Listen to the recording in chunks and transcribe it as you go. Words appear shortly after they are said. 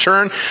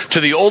Turn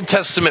to the Old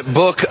Testament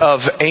book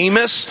of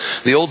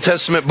Amos. The Old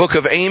Testament book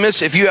of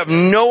Amos. If you have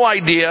no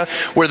idea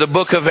where the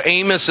book of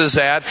Amos is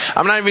at,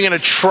 I'm not even going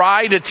to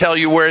try to tell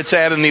you where it's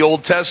at in the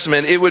Old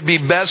Testament. It would be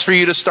best for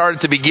you to start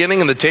at the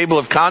beginning in the table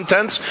of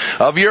contents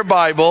of your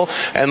Bible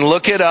and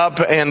look it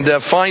up and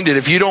find it.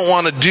 If you don't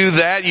want to do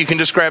that, you can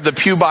just grab the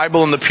Pew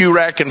Bible in the pew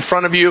rack in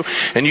front of you,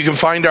 and you can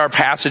find our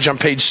passage on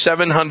page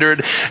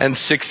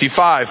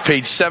 765.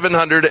 Page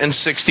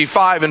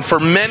 765. And for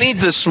many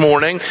this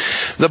morning,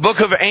 the book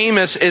of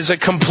Amos is a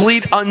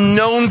complete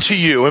unknown to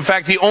you. In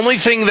fact, the only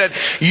thing that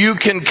you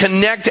can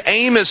connect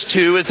Amos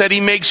to is that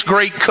he makes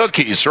great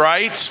cookies,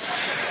 right?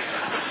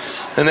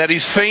 And that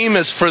he's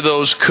famous for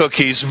those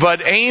cookies.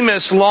 But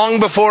Amos, long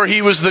before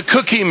he was the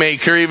cookie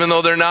maker, even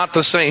though they're not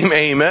the same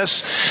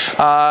Amos,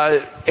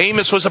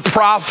 Amos was a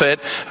prophet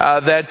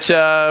that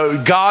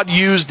God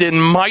used in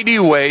mighty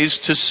ways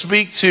to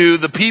speak to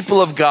the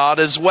people of God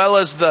as well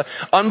as the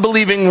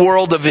unbelieving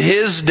world of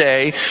his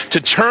day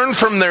to turn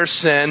from their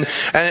sin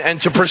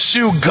and to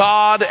pursue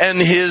God and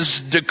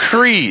his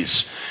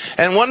decrees.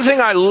 And one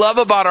thing I love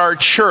about our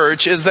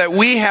church is that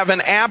we have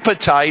an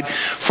appetite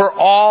for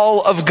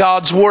all of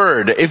God's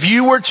Word. If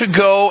you were to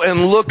go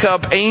and look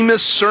up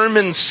Amos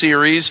sermon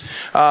series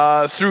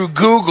through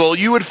Google,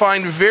 you would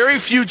find very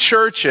few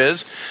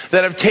churches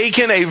that have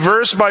taken a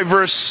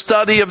verse-by-verse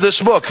study of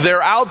this book.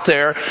 They're out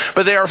there,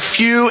 but they are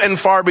few and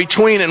far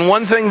between. And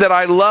one thing that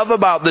I love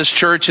about this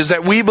church is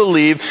that we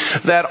believe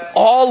that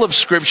all of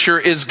Scripture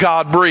is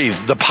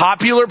God-breathed. The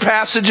popular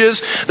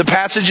passages, the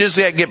passages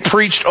that get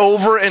preached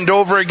over and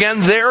over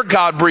again, they're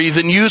God-breathed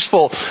and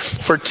useful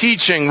for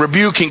teaching,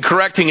 rebuking,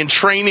 correcting, and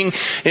training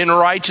in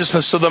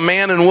righteousness, so the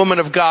man and woman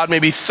of God may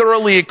be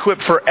thoroughly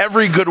equipped for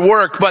every good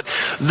work. But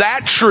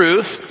that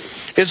truth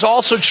is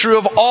also true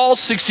of all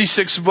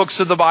 66 books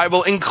of the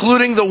Bible,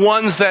 including the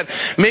ones that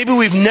maybe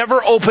we've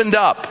never opened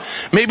up.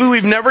 Maybe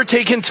we've never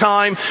taken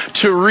time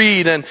to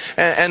read. And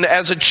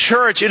as a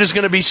church, it is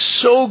going to be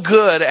so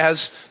good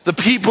as the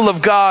people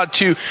of God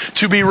to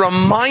be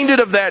reminded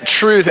of that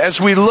truth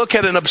as we look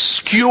at an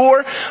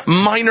obscure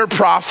minor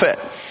prophet.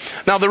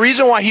 Now, the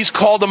reason why he's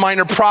called a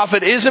minor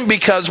prophet isn't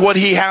because what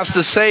he has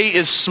to say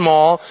is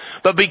small,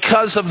 but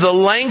because of the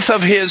length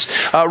of his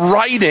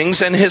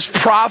writings, and his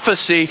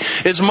prophecy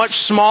is much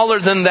smaller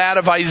than that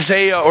of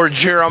Isaiah or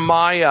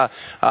Jeremiah,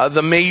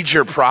 the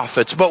major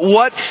prophets. But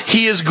what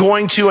he is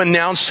going to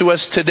announce to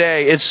us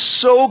today is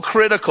so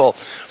critical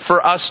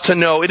for us to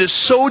know. It is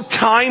so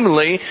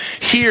timely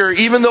here,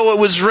 even though it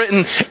was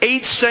written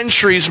 8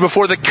 centuries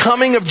before the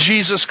coming of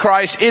Jesus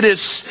Christ, it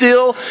is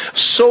still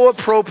so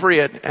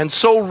appropriate and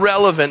so relevant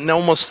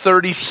almost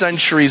 30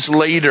 centuries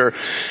later,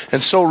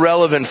 and so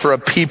relevant for a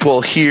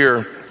people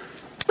here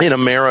in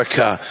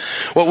America.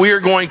 What we are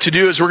going to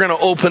do is we're going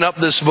to open up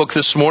this book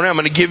this morning. I'm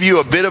going to give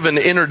you a bit of an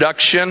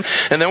introduction,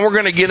 and then we're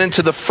going to get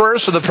into the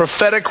first of the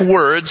prophetic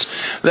words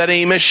that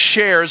Amos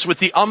shares with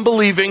the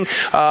unbelieving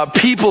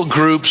people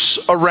groups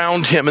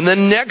around him. And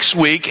then next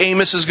week,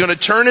 Amos is going to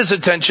turn his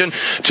attention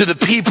to the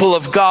people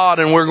of God,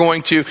 and we're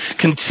going to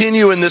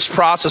continue in this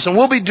process. And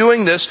we'll be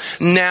doing this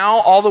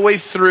now all the way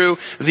through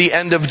the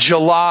end of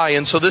July.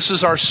 And so this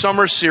is our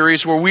summer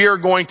series where we are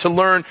going to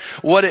learn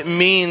what it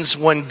means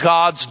when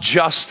God's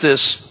justice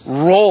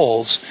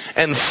rolls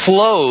and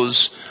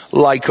flows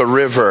like a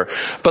river.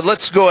 But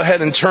let's go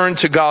ahead and turn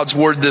to God's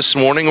Word this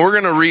morning. We're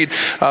going to read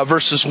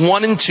verses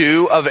 1 and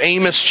 2 of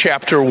Amos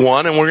chapter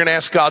 1, and we're going to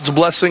ask God's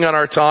blessing on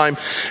our time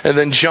and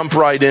then jump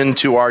right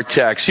into our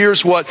text.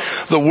 Here's what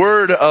the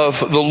Word of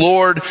the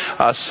Lord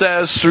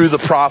says through the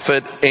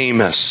prophet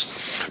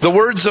Amos. The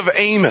words of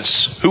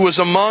Amos, who was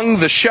among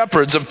the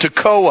shepherds of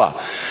Tekoa,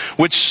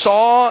 which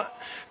saw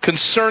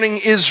concerning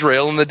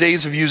Israel in the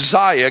days of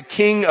Uzziah,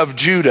 king of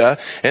Judah,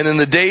 and in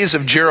the days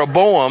of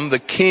Jeroboam, the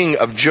king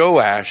of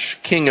Joash,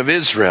 king of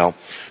Israel,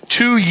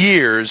 2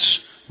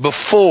 years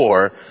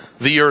before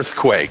the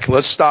earthquake.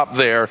 Let's stop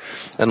there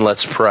and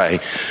let's pray.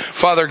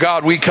 Father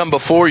God, we come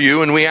before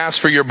you and we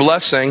ask for your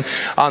blessing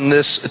on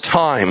this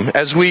time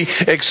as we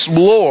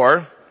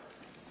explore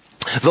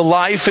the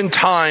life and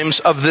times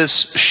of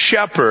this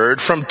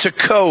shepherd from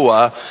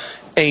Tekoa,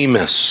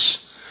 Amos.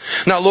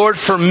 Now, Lord,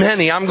 for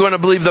many, I'm going to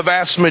believe the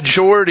vast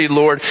majority,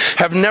 Lord,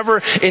 have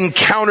never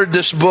encountered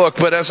this book.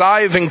 But as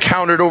I've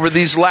encountered over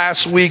these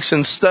last weeks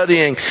in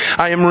studying,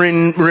 I am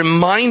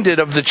reminded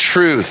of the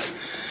truth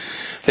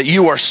that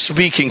you are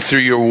speaking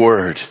through your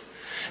word.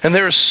 And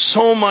there is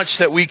so much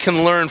that we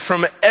can learn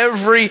from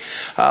every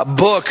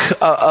book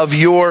of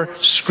your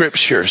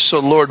scripture. So,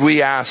 Lord,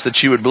 we ask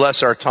that you would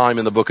bless our time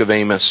in the book of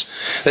Amos,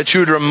 that you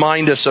would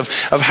remind us of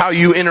how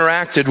you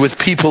interacted with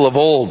people of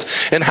old,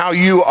 and how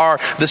you are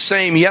the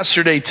same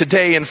yesterday,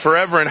 today, and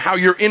forever, and how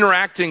you're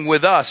interacting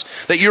with us,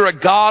 that you're a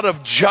God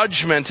of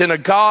judgment and a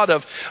God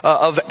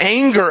of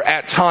anger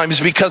at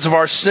times because of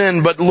our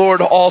sin, but,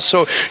 Lord,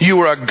 also you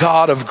are a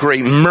God of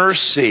great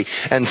mercy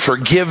and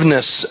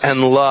forgiveness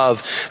and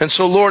love. And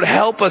so, Lord,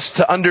 help us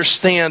to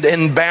understand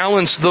and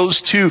balance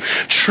those two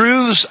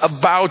truths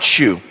about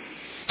you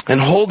and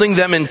holding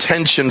them in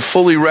tension,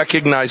 fully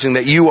recognizing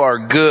that you are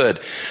good,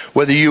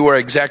 whether you are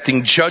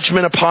exacting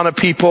judgment upon a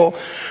people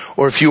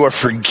or if you are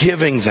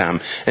forgiving them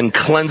and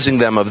cleansing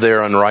them of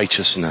their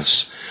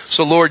unrighteousness.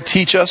 So Lord,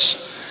 teach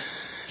us,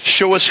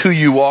 show us who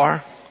you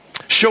are,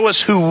 show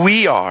us who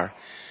we are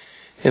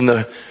in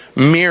the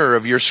mirror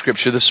of your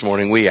scripture this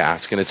morning, we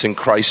ask, and it's in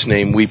Christ's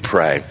name we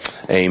pray.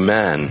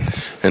 Amen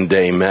and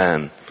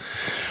amen.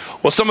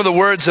 Well, some of the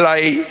words that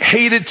I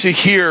hated to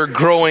hear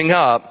growing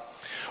up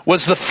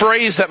was the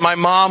phrase that my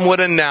mom would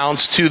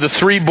announce to the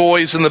 3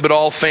 boys in the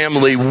Badal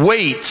family: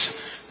 wait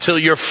till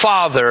your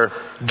father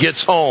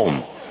gets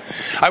home.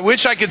 I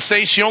wish I could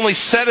say she only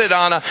said it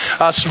on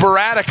a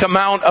sporadic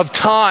amount of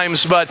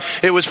times, but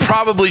it was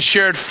probably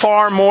shared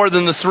far more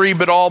than the 3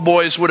 Badal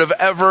boys would have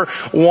ever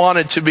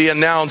wanted to be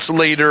announced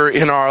later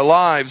in our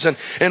lives.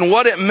 And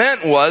what it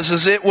meant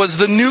was it was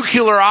the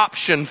nuclear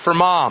option for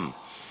mom.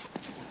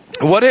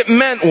 What it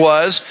meant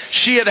was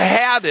she had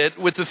had it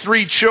with the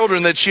 3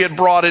 children that she had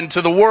brought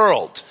into the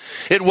world.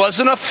 It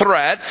wasn't a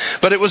threat,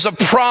 but it was a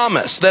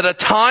promise that a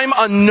time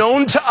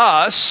unknown to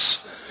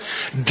us,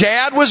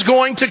 Dad was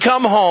going to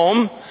come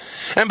home,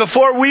 and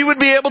before we would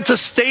be able to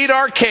state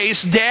our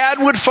case, Dad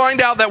would find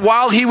out that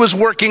while he was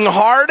working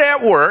hard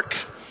at work,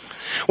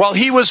 while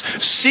he was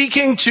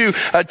seeking to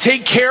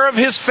take care of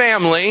his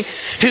family,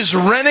 his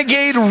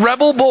renegade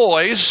rebel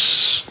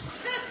boys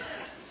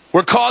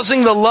were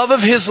causing the love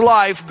of his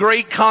life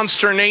great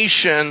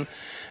consternation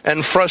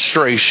and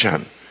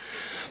frustration.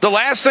 The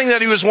last thing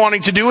that he was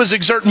wanting to do was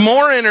exert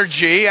more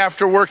energy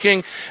after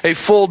working a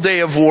full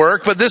day of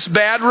work, but this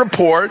bad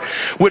report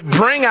would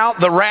bring out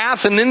the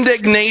wrath and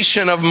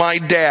indignation of my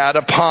dad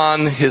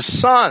upon his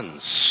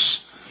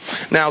sons.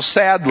 Now,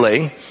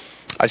 sadly,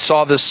 I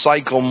saw this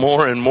cycle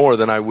more and more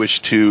than I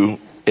wish to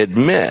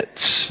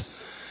admit.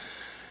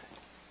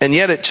 And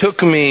yet it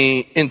took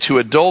me into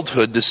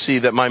adulthood to see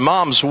that my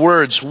mom's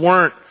words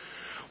weren't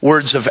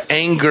words of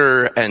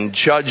anger and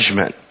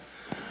judgment,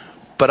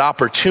 but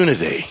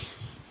opportunity.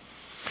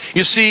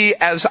 You see,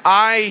 as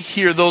I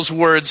hear those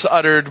words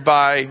uttered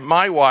by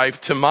my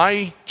wife to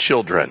my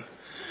children,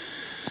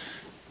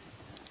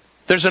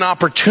 there's an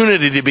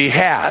opportunity to be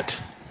had.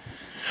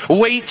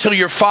 Wait till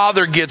your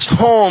father gets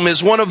home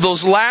is one of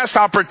those last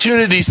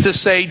opportunities to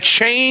say,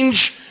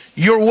 change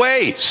your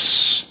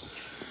ways.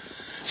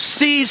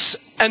 Cease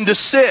and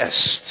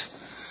desist.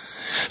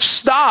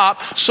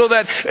 Stop so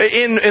that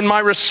in my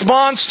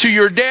response to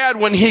your dad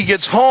when he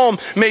gets home,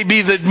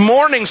 maybe the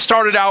morning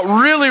started out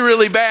really,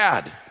 really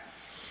bad.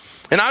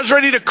 And I was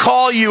ready to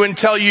call you and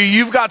tell you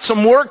you've got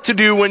some work to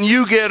do when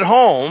you get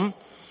home.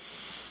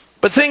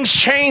 But things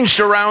changed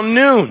around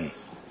noon.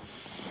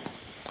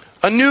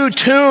 A new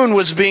tune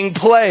was being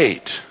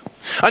played.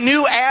 A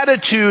new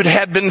attitude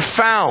had been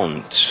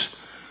found.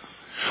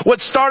 What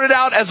started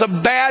out as a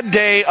bad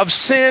day of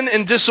sin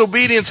and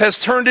disobedience has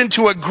turned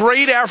into a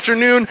great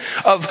afternoon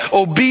of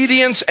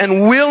obedience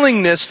and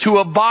willingness to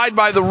abide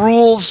by the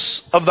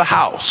rules of the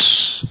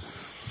house.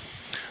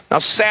 Now,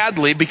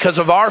 sadly, because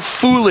of our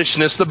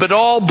foolishness, the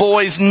Badal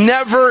boys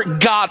never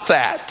got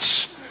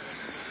that.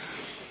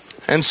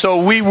 And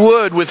so we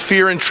would, with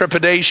fear and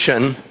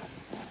trepidation,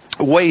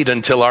 wait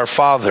until our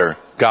father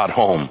got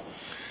home.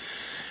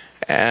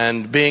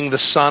 And being the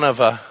son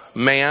of a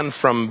man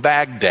from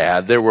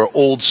Baghdad, there were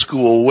old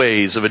school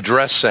ways of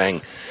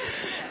addressing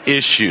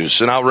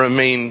issues. And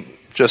I'll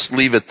just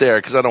leave it there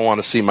because I don't want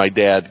to see my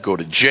dad go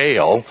to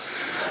jail.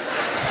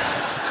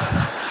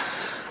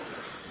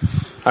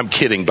 I'm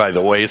kidding, by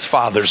the way. It's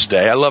Father's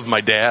Day. I love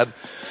my dad.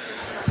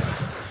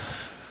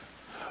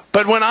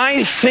 But when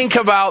I think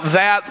about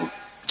that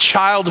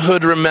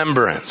childhood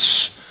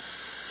remembrance,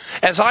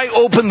 as I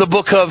open the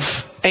book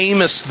of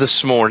Amos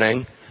this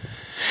morning,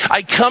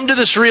 I come to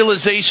this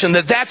realization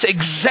that that's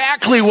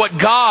exactly what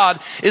God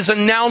is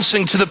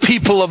announcing to the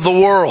people of the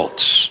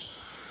world.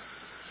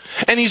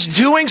 And He's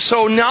doing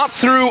so not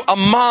through a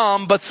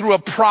mom, but through a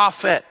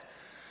prophet.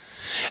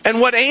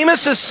 And what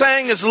Amos is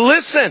saying is,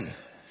 listen,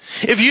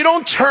 if you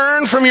don't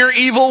turn from your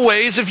evil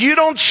ways, if you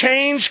don't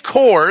change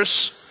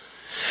course,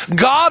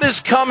 God is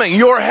coming.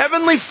 Your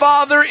heavenly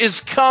Father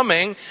is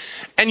coming,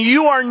 and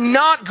you are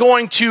not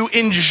going to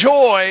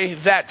enjoy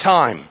that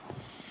time.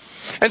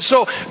 And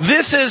so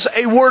this is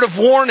a word of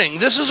warning.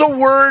 This is a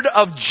word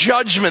of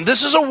judgment.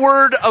 This is a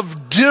word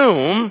of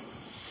doom.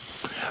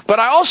 But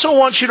I also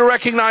want you to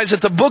recognize that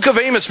the book of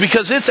Amos,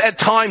 because it's at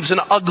times an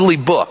ugly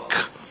book.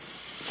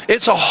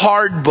 It's a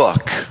hard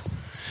book.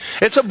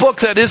 It's a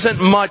book that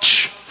isn't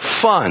much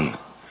fun.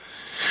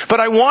 But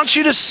I want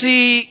you to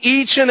see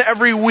each and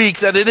every week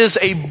that it is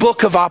a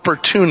book of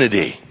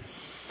opportunity.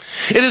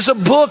 It is a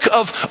book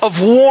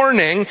of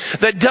warning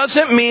that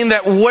doesn't mean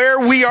that where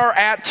we are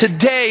at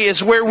today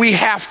is where we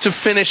have to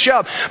finish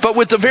up. But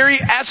with the very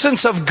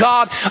essence of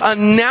God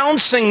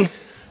announcing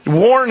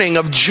warning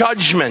of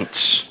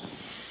judgment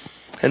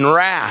and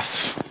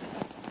wrath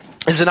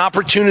is an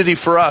opportunity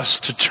for us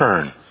to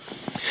turn.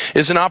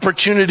 Is an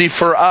opportunity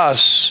for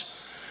us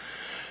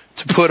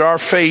to put our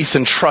faith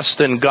and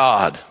trust in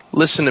God.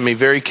 Listen to me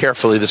very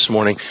carefully this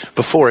morning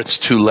before it's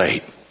too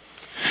late.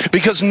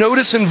 Because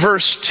notice in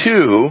verse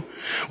 2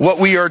 what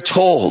we are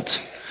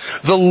told.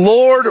 The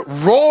Lord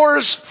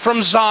roars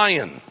from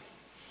Zion.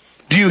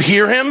 Do you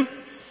hear him?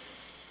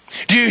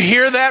 Do you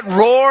hear that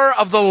roar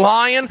of the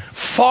lion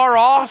far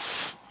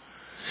off?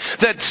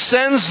 That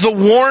sends the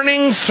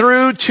warning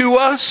through to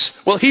us?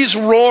 Well, he's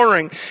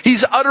roaring.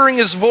 He's uttering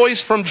his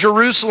voice from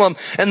Jerusalem,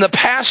 and the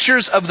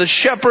pastures of the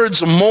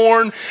shepherds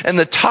mourn, and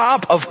the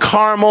top of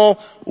Carmel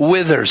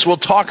withers. We'll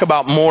talk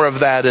about more of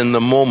that in the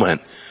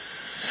moment.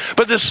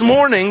 But this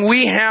morning,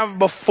 we have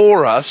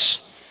before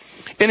us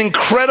an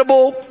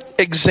incredible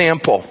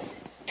example.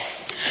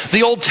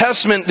 The Old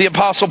Testament, the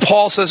Apostle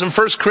Paul says in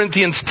 1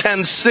 Corinthians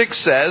 10:6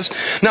 says,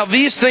 now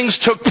these things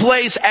took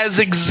place as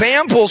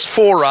examples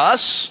for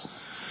us.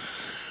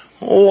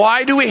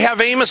 Why do we have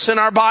Amos in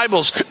our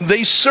Bibles?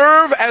 They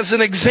serve as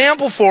an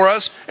example for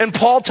us, and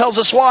Paul tells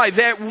us why.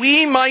 That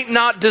we might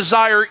not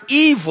desire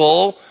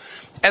evil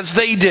as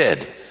they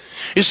did.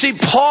 You see,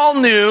 Paul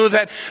knew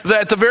that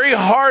the very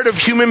heart of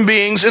human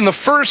beings in the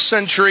first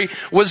century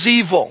was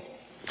evil.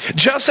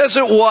 Just as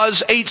it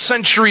was 8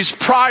 centuries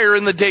prior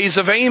in the days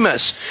of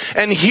Amos.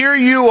 And here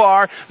you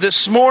are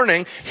this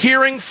morning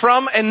hearing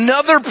from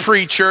another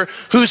preacher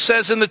who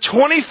says in the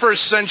 21st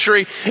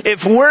century,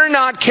 if we're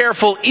not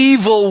careful,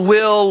 evil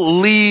will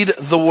lead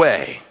the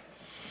way.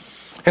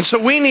 And so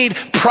we need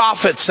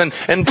prophets and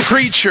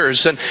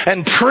preachers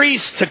and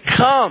priests to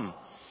come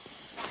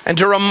and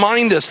to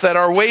remind us that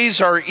our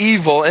ways are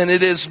evil, and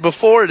it is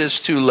before it is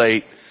too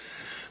late.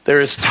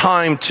 There is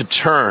time to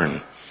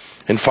turn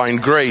and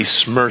find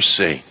grace,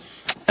 mercy,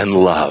 and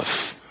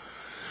love.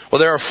 Well,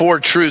 there are 4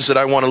 truths that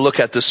I want to look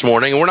at this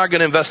morning, and we're not going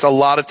to invest a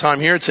lot of time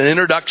here. It's an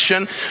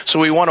introduction, so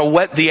we want to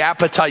whet the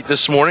appetite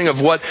this morning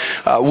of what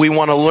we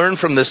want to learn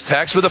from this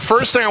text. But the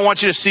first thing I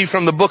want you to see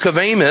from the book of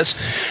Amos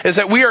is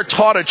that we are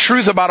taught a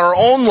truth about our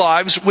own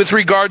lives with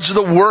regards to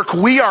the work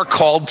we are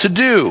called to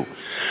do.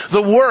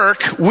 The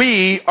work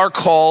we are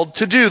called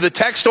to do. The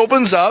text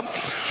opens up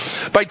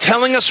by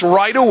telling us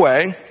right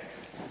away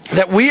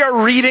that we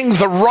are reading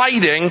the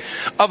writing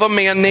of a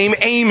man named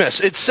Amos.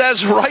 It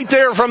says right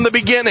there from the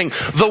beginning,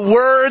 the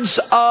words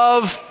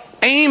of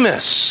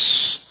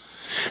Amos.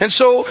 And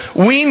so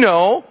we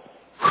know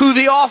who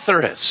the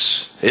author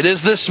is. It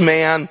is this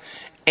man,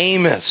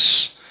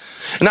 Amos.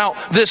 Now,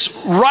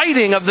 this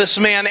writing of this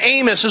man,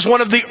 Amos, is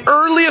one of the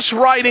earliest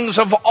writings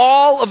of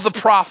all of the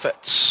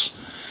prophets.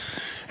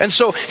 And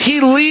so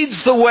he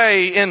leads the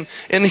way in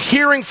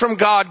hearing from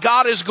God.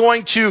 God is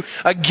going to,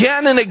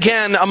 again and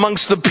again,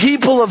 amongst the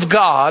people of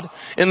God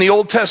in the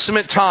Old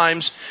Testament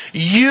times,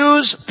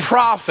 use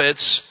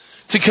prophets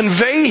to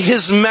convey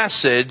his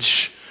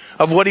message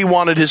of what he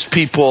wanted his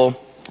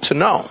people to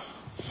know.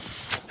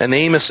 And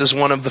Amos is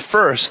one of the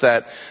first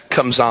that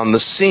comes on the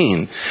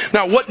scene.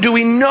 Now, what do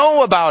we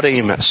know about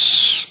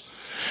Amos?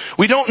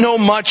 We don't know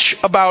much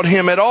about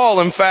him at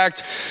all. In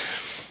fact,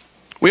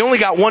 we only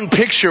got one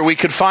picture we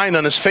could find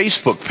on his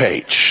Facebook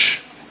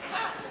page.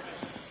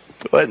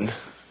 But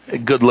a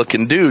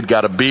good-looking dude,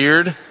 got a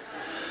beard.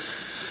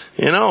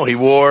 You know, he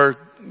wore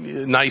a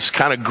nice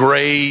kind of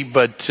gray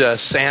but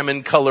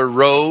salmon-colored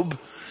robe.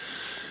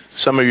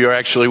 Some of you are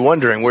actually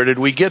wondering, where did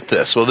we get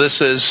this? Well, this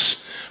is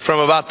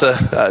from about the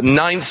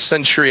 9th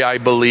century, I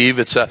believe.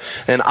 It's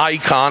an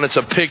icon. It's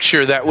a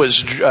picture that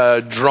was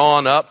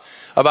drawn up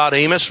about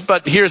Amos.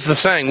 But here's the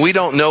thing. We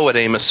don't know what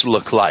Amos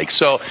looked like.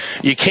 So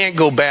you can't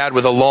go bad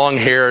with a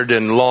long-haired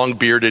and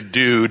long-bearded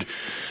dude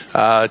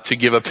to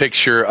give a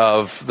picture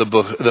of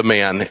the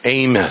man,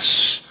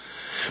 Amos.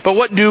 But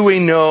what do we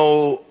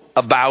know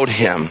about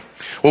him?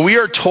 Well, we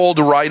are told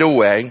right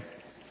away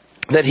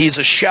that he's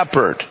a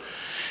shepherd.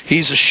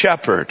 He's a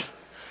shepherd.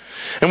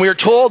 And we are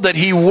told that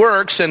he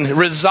works and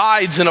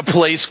resides in a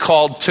place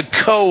called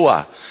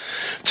Tekoa.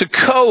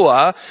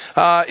 Tekoa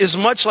is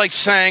much like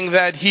saying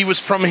that he was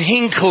from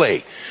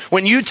Hinckley.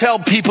 When you tell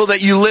people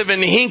that you live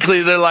in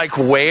Hinckley, they're like,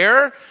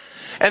 where?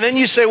 And then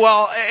you say,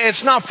 well,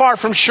 it's not far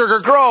from Sugar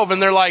Grove.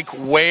 And they're like,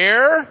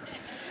 where?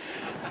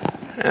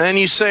 And then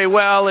you say,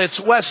 well, it's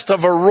west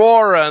of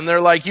Aurora. And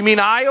they're like, you mean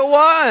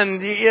Iowa?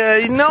 And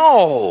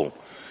no.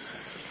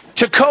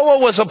 Tekoa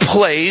was a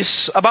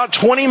place about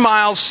 20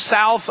 miles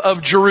south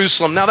of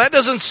Jerusalem. Now that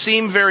doesn't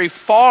seem very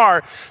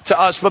far to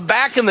us, but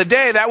back in the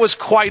day that was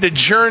quite a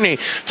journey.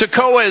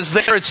 Tekoa is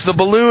there. It's the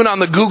balloon on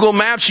the Google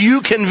Maps.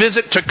 You can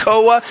visit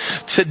Tekoa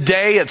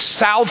today. It's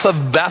south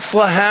of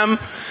Bethlehem.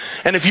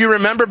 And if you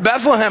remember,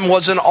 Bethlehem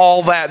wasn't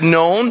all that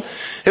known.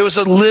 It was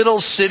a little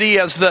city,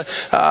 as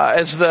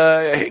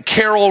the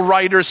carol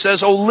writer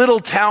says, oh, little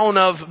town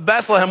of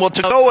Bethlehem. Well,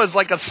 Tekoa is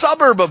like a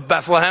suburb of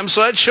Bethlehem,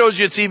 so that shows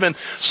you it's even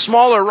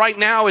smaller. Right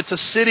now, it's a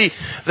city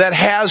that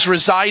has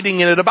residing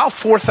in it about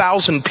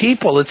 4,000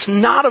 people. It's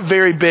not a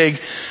very big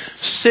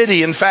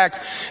city. In fact,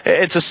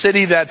 it's a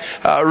city that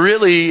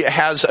really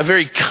has a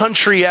very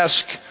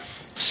country-esque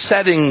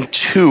setting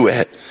to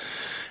it.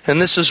 And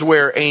this is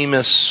where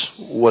Amos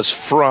was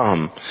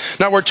from.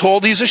 Now we're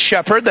told he's a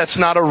shepherd. That's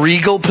not a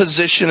regal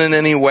position in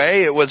any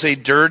way. It was a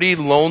dirty,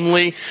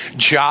 lonely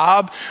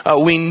job.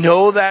 We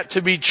know that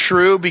to be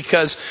true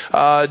because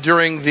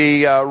during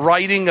the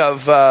writing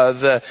of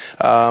the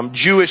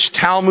Jewish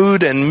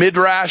Talmud and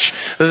Midrash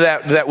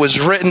that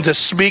was written to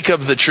speak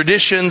of the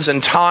traditions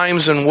and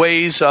times and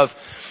ways of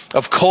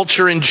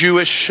culture in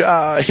Jewish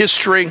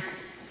history,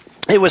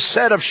 it was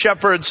said of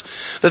shepherds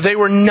that they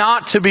were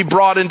not to be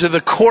brought into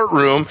the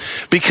courtroom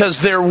because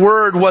their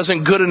word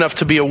wasn't good enough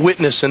to be a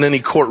witness in any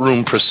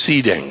courtroom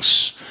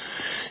proceedings.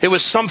 It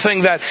was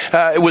something that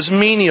it was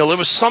menial. It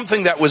was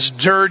something that was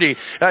dirty.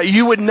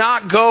 You would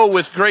not go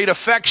with great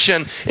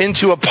affection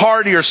into a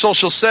party or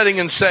social setting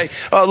and say,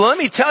 let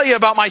me tell you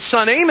about my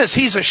son Amos.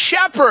 He's a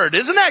shepherd.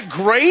 Isn't that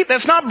great?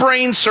 That's not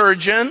brain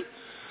surgeon.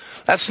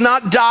 That's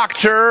not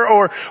doctor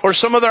or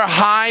some other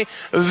high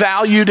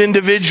valued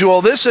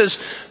individual. This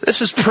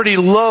is pretty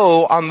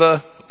low on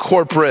the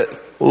corporate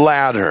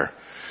ladder.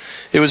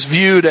 It was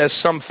viewed as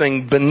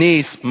something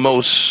beneath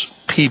most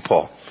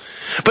people.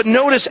 But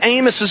notice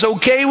Amos is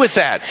okay with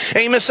that.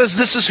 Amos says,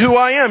 this is who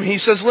I am. He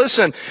says,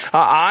 listen,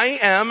 I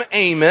am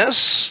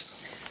Amos,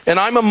 and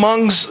I'm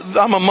among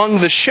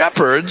the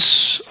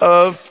shepherds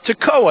of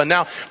Tekoa.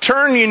 Now,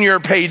 turn in your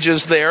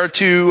pages there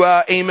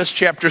to Amos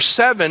chapter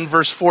 7,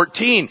 verse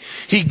 14.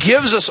 He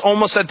gives us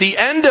almost at the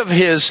end of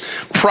his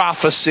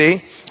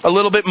prophecy a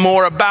little bit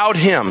more about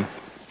him.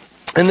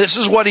 And this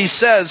is what he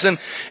says in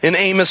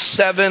Amos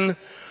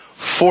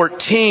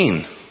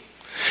 7:14.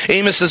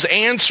 Amos is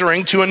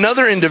answering to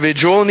another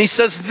individual, and he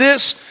says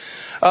this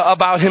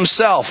about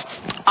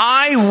himself.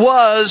 I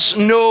was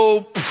no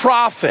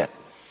prophet,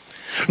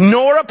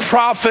 nor a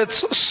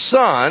prophet's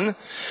son,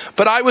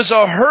 but I was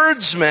a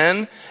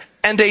herdsman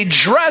and a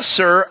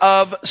dresser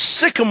of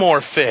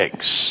sycamore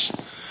figs.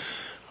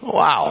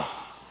 Wow.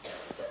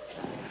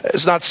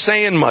 It's not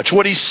saying much.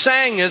 What he's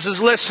saying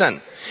is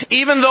listen,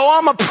 even though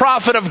I'm a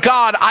prophet of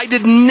God, I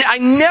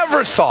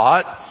never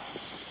thought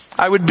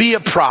I would be a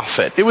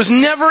prophet. It was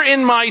never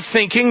in my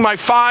thinking, my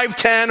 5,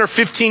 10, or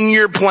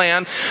 15-year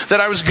plan,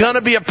 that I was going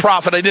to be a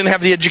prophet. I didn't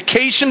have the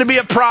education to be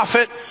a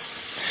prophet.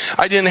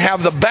 I didn't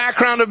have the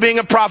background of being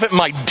a prophet.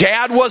 My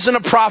dad wasn't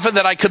a prophet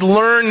that I could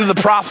learn the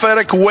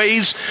prophetic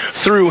ways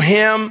through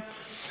him.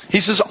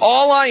 He says,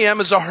 all I am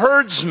is a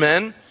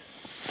herdsman.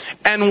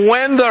 And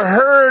when the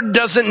herd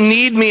doesn't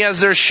need me as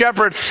their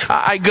shepherd,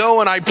 I go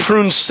and I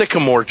prune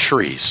sycamore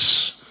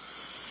trees.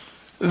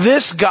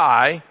 This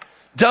guy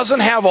doesn't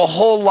have a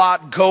whole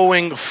lot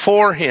going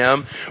for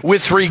him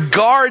with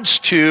regards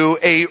to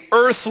a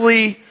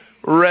earthly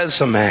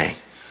resume.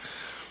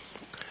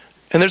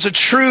 And there's a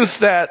truth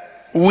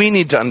that we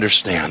need to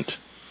understand.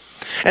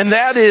 And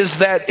that is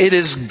that it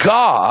is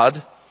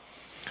God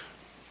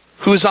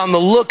who is on the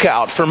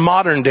lookout for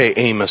modern day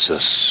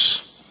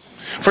Amoses.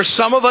 For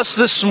some of us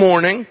this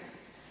morning,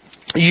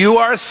 you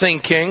are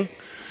thinking,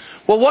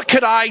 well, what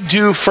could I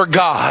do for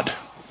God?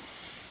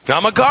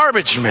 I'm a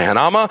garbage man.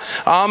 I'm a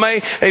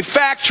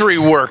factory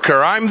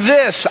worker. I'm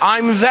this.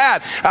 I'm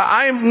that.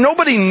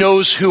 Nobody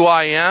knows who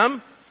I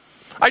am.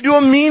 I do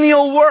a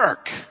menial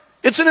work.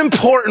 It's an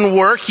important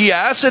work,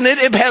 yes, and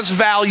it has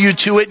value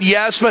to it,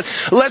 yes, but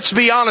let's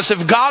be honest,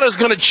 if God is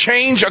going to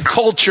change a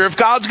culture, if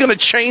God's going to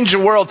change the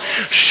world,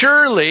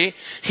 surely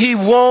He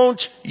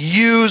won't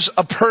use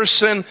a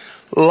person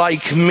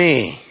like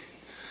me.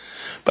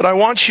 But I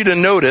want you to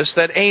notice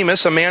that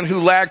Amos, a man who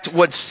lacked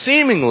what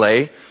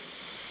seemingly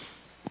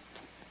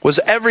was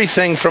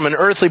everything from an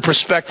earthly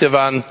perspective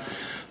on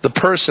the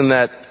person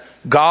that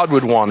God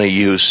would want to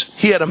use.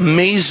 He had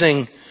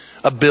amazing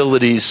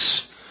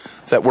abilities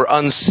that were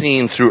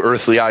unseen through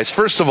earthly eyes.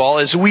 First of all,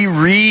 as we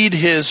read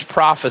his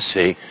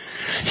prophecy,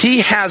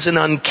 he has an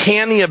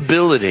uncanny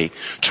ability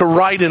to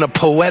write in a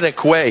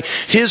poetic way.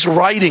 His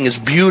writing is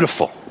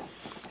beautiful.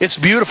 It's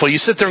beautiful. You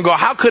sit there and go,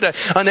 how could an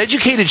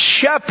uneducated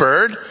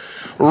shepherd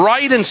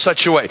write in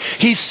such a way?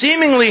 He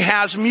seemingly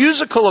has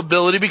musical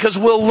ability, because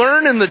we'll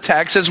learn in the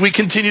text as we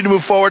continue to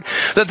move forward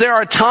that there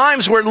are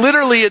times where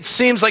literally it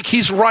seems like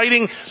he's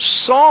writing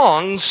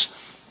songs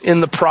in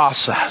the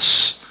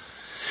process.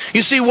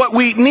 You see, what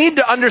we need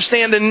to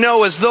understand and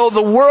know is, though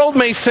the world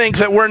may think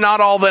that we're not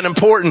all that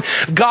important,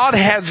 God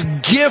has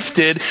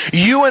gifted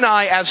you and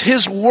I as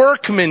His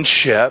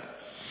workmanship,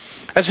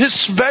 as His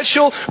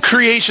special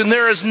creation.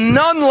 There is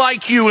none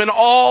like you in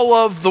all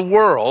of the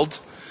world.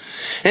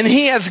 And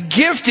He has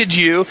gifted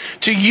you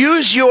to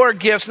use your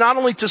gifts not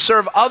only to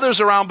serve others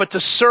around, but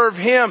to serve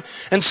Him.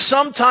 And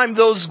sometimes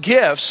those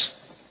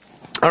gifts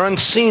are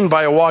unseen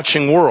by a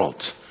watching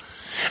world.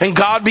 And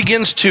God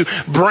begins to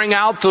bring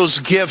out those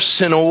gifts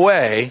in a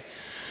way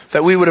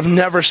that we would have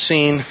never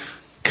seen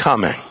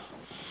coming.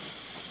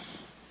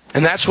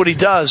 And that's what He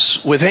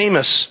does with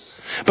Amos.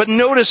 But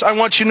notice, I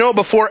want you to know,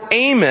 before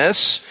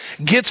Amos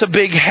gets a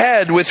big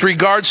head with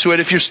regards to it,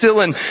 if you're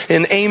still in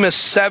Amos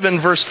 7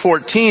 verse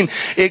 14,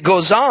 it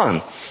goes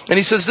on. And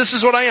he says, this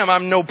is what I am.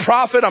 I'm no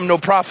prophet. I'm no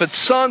prophet's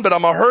son, but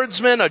I'm a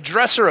herdsman, a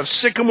dresser of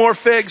sycamore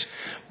figs.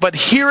 But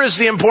here is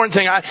the important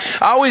thing. I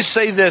always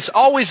say this,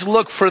 always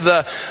look for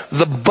the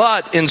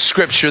but in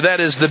Scripture. That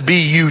is the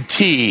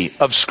B-U-T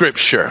of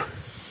Scripture.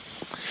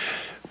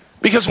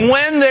 Because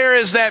when there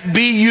is that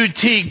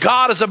B-U-T,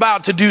 God is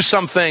about to do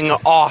something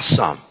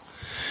awesome.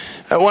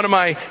 One of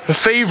my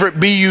favorite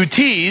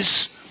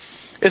B-U-Ts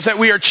is that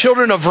we are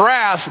children of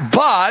wrath,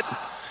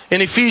 but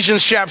in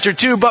Ephesians chapter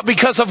 2, but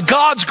because of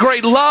God's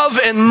great love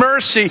and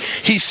mercy,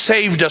 He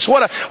saved us.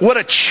 What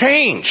a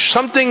change.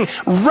 Something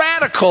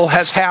radical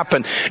has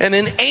happened. And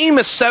in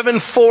Amos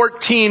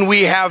 7:14,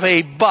 we have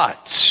a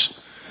but.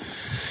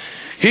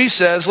 He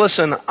says,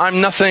 listen, I'm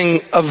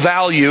nothing of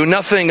value,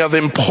 nothing of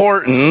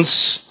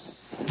importance.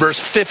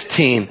 Verse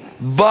 15,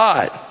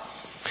 but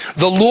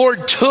the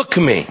Lord took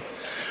me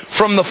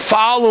from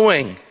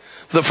following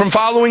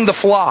the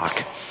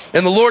flock.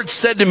 And the Lord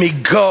said to me,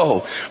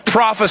 go,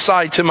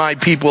 prophesy to my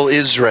people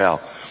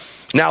Israel.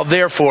 Now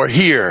therefore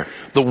hear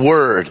the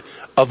word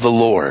of the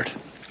Lord.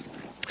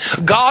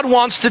 God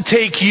wants to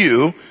take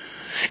you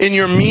in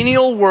your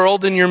menial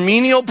world, in your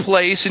menial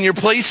place, in your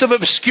place of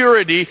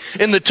obscurity,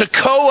 in the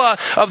Tekoa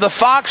of the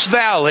Fox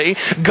Valley.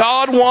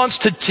 God wants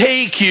to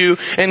take you,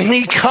 and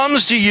He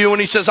comes to you and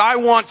He says, I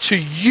want to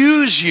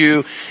use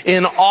you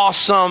in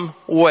awesome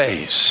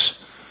ways.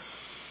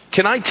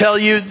 Can I tell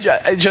you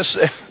just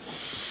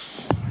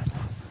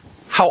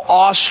how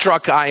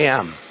awestruck I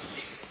am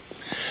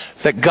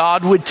that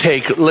God would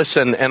take,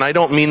 listen, and I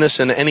don't mean this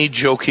in any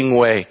joking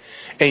way,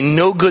 a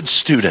no good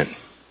student.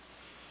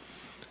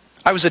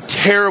 I was a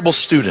terrible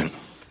student.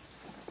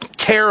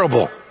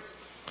 Terrible.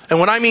 And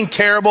when I mean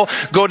terrible,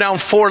 go down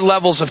 4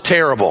 levels of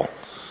terrible.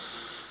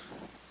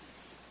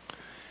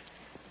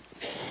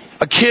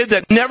 A kid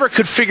that never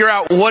could figure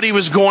out what he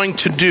was going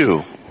to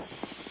do.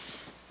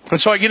 And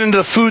so I get into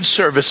the food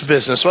service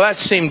business. Well, that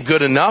seemed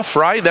good enough,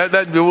 right?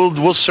 That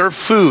we'll serve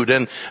food.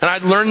 And I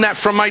learned that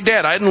from my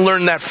dad. I didn't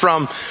learn that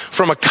from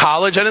a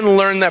college. I didn't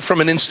learn that from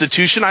an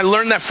institution. I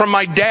learned that from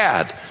my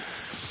dad.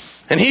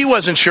 And he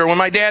wasn't sure. When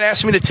my dad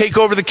asked me to take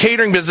over the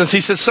catering business, he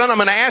says, son, I'm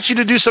going to ask you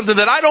to do something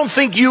that I don't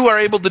think you are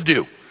able to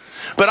do.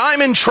 But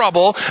I'm in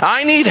trouble,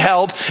 I need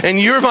help, and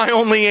you're my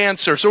only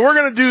answer. So we're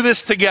going to do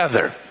this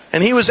together.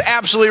 And he was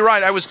absolutely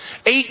right. I was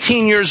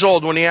 18 years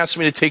old when he asked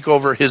me to take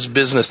over his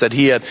business that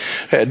he had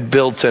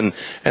built and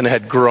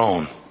had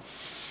grown.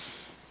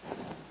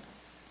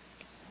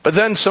 But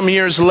then some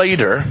years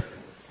later,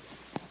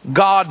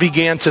 God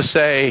began to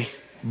say,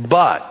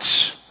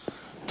 but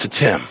to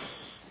Tim.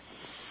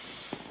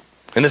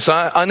 And this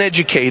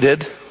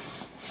uneducated,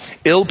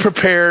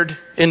 ill-prepared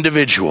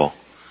individual,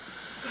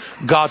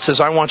 God says,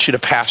 I want you to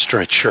pastor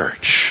a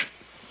church.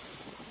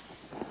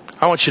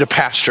 I want you to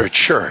pastor a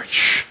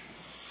church.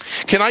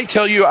 Can I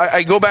tell you,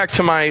 I go back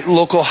to my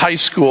local high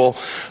school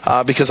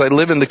because I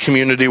live in the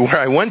community where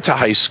I went to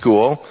high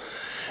school.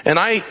 And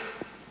I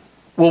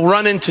will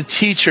run into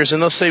teachers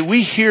and they'll say,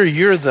 we hear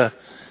you're the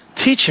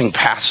teaching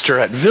pastor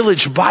at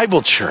Village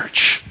Bible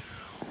Church.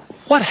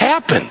 What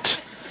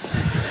happened?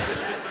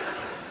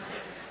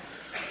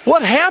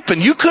 What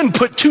happened? You couldn't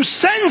put 2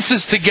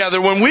 sentences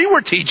together when we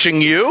were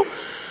teaching you.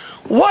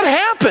 What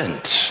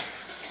happened?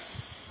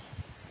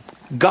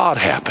 God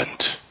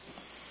happened.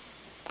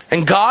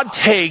 And God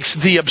takes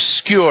the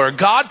obscure,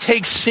 God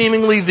takes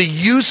seemingly the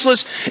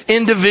useless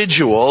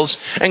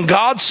individuals, and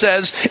God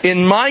says,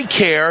 in my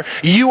care,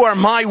 you are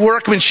my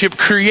workmanship,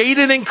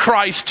 created in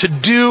Christ to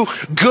do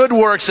good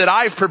works that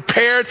I've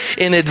prepared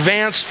in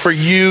advance for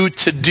you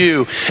to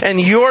do. And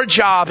your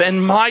job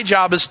and my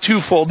job is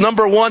twofold.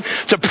 Number 1,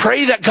 to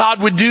pray that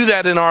God would do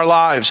that in our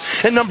lives.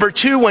 And number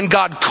 2, when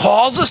God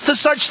calls us to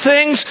such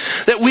things,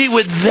 that we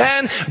would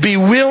then be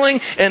willing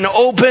and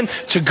open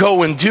to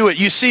go and do it.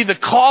 You see, the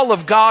call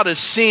of God is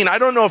seen. I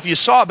don't know if you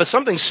saw, but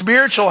something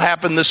spiritual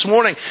happened this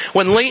morning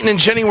when Leighton and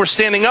Jenny were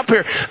standing up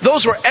here.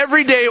 Those were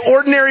everyday,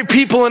 ordinary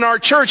people in our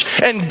church,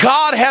 and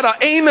God had an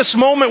Amos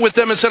moment with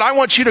them and said, I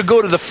want you to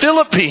go to the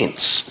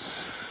Philippines.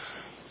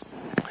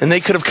 And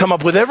they could have come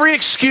up with every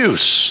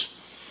excuse.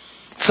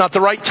 It's not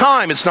the right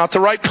time. It's not the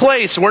right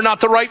place. We're not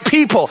the right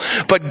people.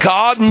 But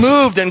God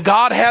moved, and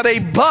God had a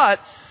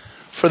but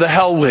for the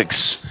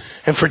Hellwigs.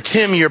 And for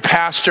Tim, your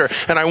pastor.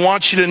 And I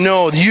want you to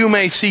know, you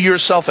may see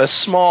yourself as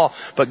small,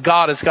 but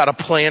God has got a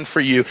plan for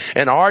you.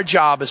 And our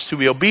job is to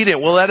be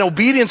obedient. Well, that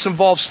obedience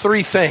involves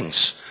 3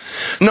 things.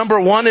 Number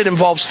 1, it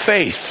involves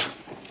faith.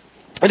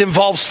 It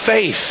involves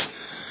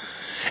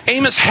faith.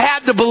 Amos had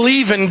to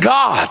believe in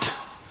God.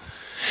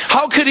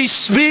 How could he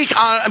speak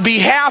on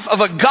behalf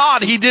of a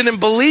God he didn't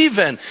believe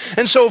in?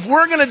 And so if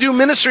we're going to do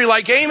ministry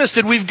like Amos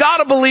did, we've got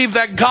to believe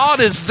that God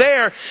is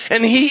there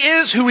and He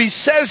is who He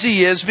says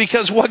He is,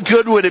 because what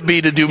good would it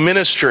be to do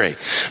ministry?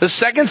 The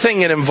second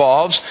thing it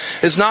involves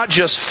is not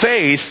just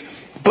faith,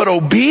 but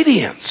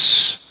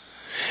obedience.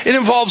 It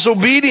involves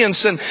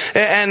obedience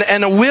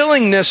and a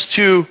willingness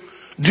to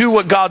do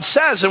what God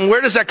says. And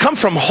where does that come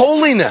from?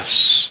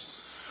 Holiness.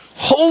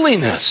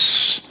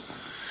 Holiness.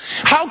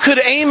 How could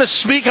Amos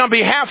speak on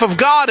behalf of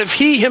God if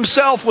he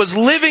himself was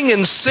living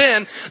in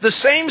sin, the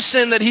same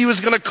sin that he was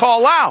going to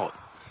call out?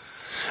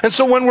 And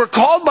so when we're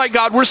called by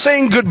God, we're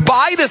saying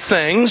goodbye to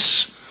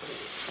things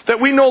that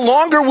we no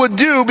longer would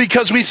do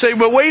because we say,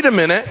 well, wait a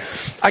minute,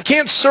 I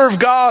can't serve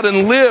God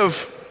and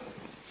live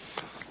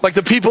like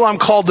the people I'm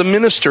called to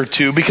minister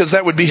to, because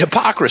that would be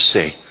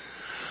hypocrisy.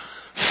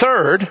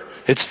 Third,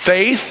 it's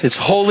faith, it's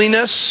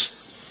holiness,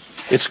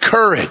 it's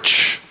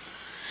courage.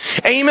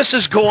 Amos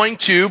is going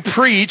to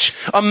preach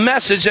a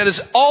message that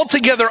is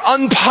altogether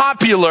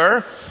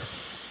unpopular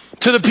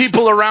to the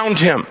people around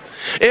him.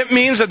 It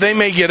means that they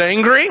may get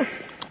angry.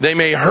 They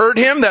may hurt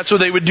him. That's what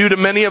they would do to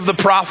many of the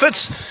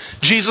prophets.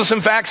 Jesus, in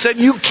fact, said,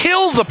 you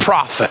kill the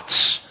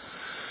prophets.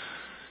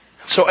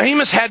 So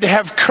Amos had to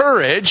have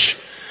courage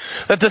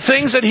that the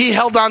things that he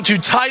held on to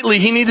tightly,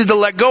 he needed to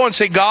let go and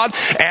say, God,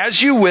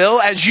 as you will,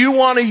 as you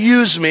want to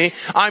use me,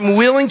 I'm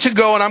willing to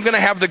go, and I'm going to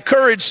have the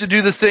courage to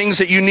do the things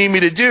that you need me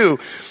to do.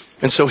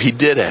 And so he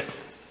did it.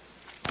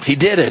 He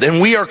did it.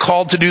 And we are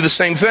called to do the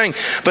same thing.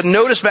 But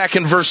notice back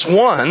in verse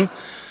 1,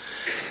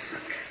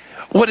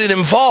 what it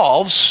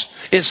involves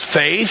is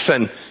faith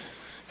and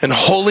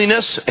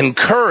holiness and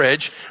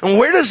courage. And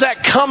where does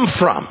that come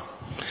from?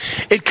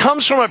 It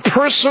comes from a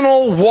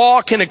personal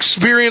walk and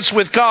experience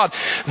with God.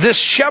 This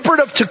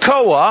shepherd of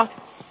Tekoa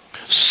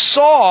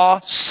saw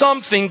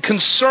something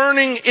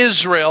concerning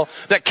Israel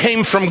that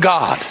came from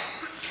God.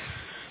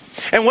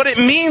 And what it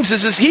means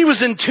is he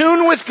was in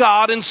tune with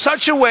God in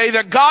such a way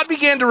that God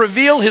began to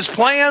reveal his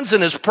plans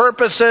and his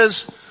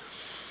purposes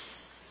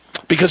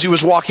because he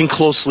was walking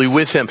closely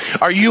with him.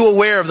 Are you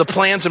aware of the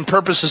plans and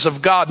purposes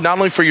of God, not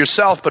only for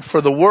yourself, but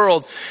for the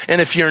world?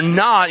 And if you're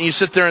not, and you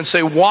sit there and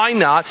say, why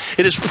not?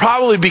 It is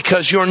probably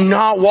because you're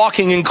not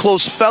walking in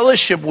close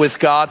fellowship with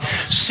God,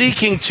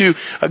 seeking to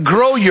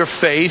grow your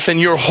faith and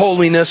your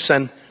holiness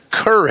and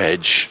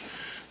courage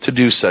to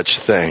do such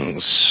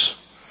things.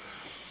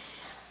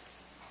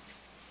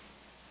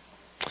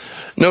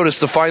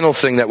 Notice the final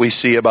thing that we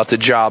see about the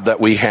job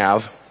that we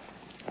have.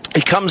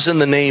 It comes in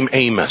the name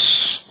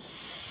Amos.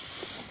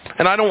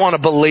 And I don't want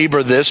to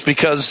belabor this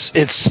because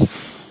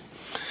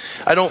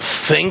I don't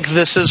think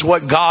this is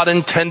what God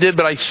intended,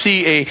 but I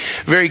see a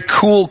very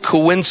cool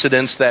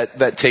coincidence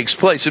that takes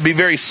place. It'd be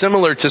very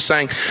similar to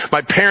saying,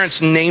 my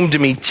parents named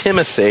me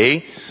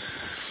Timothy,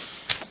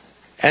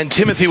 and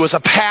Timothy was a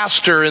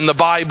pastor in the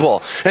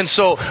Bible. And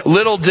so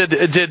little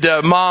did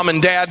mom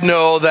and dad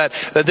know that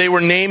they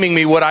were naming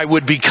me what I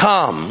would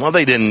become. Well,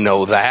 they didn't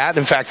know that.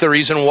 In fact, the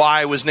reason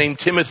why I was named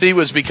Timothy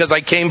was because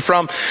I came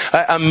from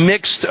a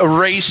mixed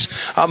race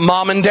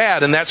mom and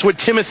dad. And that's what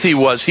Timothy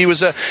was. He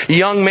was a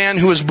young man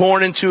who was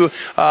born into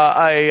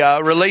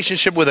a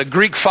relationship with a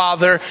Greek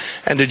father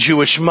and a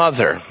Jewish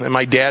mother. And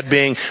my dad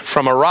being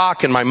from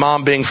Iraq and my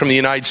mom being from the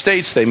United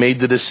States, they made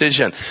the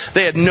decision.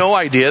 They had no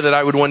idea that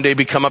I would one day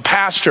become a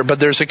pastor. But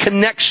there's a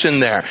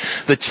connection there.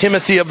 The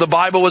Timothy of the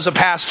Bible was a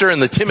pastor,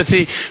 and the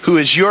Timothy who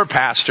is your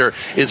pastor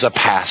is a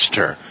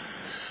pastor.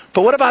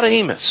 But what about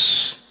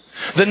Amos?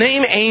 The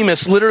name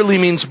Amos literally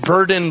means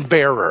burden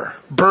bearer.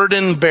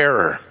 Burden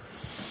bearer.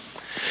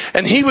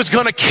 And he was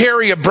going to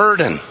carry a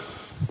burden.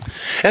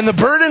 And the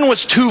burden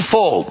was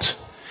twofold.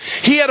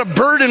 He had a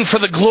burden for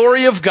the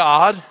glory of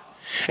God,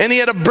 and he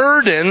had a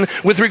burden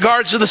with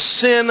regards to the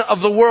sin of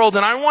the world.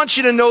 And I want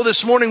you to know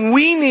this morning,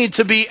 we need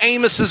to be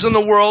Amoses in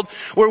the world,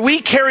 where we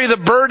carry the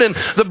burden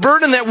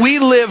that we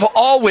live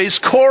always,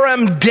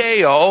 coram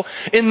Deo,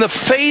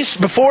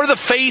 before the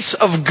face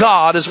of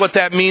God, is what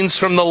that means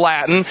from the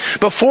Latin.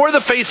 Before the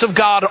face of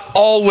God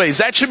always.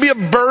 That should be a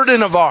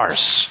burden of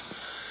ours.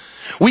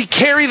 We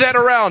carry that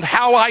around.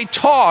 How I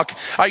talk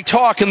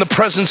in the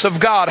presence of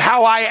God.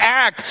 How I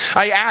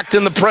act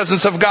in the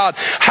presence of God.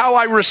 How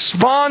I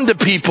respond to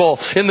people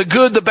in the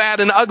good, the bad,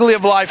 and ugly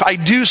of life, I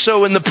do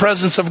so in the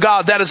presence of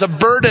God. That is a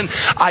burden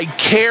I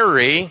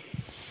carry.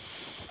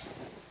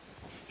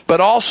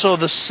 But also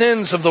the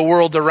sins of the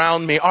world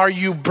around me. Are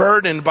you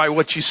burdened by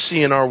what you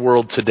see in our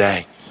world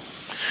today?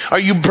 Are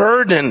you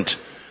burdened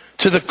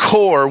to the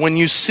core when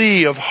you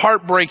see of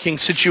heartbreaking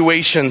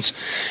situations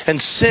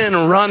and sin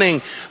running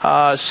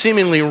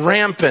seemingly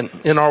rampant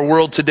in our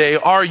world today?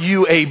 Are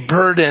you a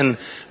burden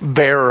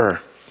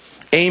bearer?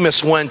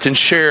 Amos went and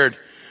shared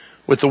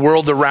with the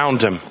world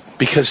around him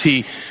because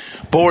he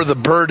bore the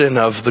burden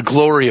of the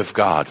glory of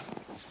God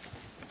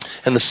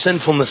and the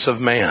sinfulness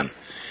of man.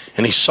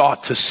 And he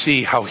sought to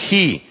see how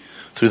he,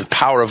 through the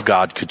power of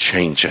God, could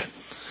change it.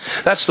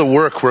 That's the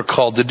work we're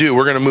called to do.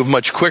 We're going to move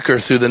much quicker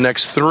through the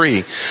next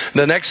three.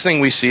 The next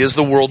thing we see is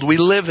the world we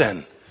live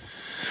in.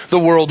 The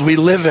world we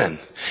live in.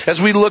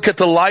 As we look at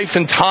the life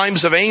and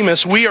times of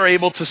Amos, we are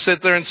able to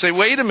sit there and say,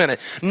 wait a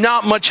minute,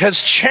 not much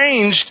has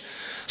changed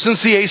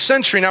since the 8th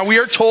century. Now we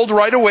are told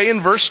right away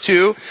in verse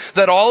 2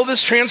 that all of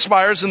this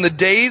transpires in the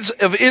days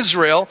of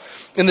Israel,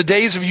 in the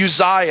days of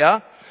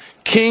Uzziah,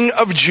 king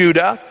of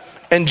Judah,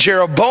 and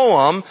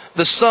Jeroboam,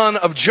 the son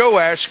of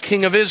Joash,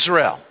 king of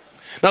Israel.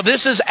 Now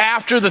this is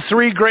after the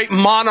three great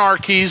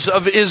monarchies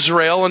of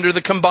Israel under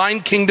the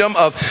combined kingdom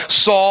of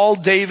Saul,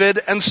 David,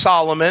 and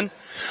Solomon.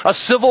 A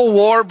civil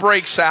war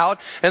breaks out,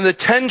 and the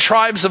 10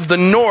 tribes of the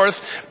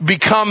north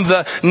become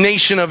the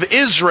nation of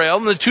Israel,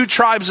 and the 2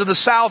 tribes of the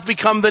south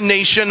become the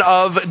nation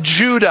of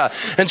Judah.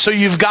 And so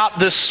you've got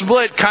this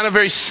split, kind of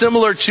very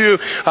similar to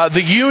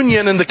the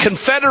Union and the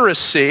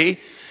Confederacy,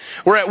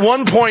 where at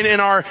one point in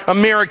our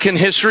American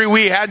history,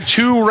 we had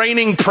 2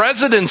 reigning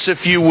presidents,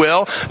 if you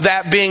will,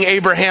 that being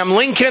Abraham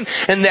Lincoln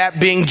and that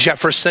being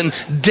Jefferson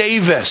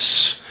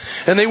Davis.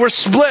 And they were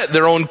split,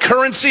 their own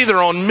currency,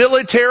 their own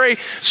military.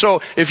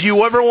 So if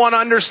you ever want to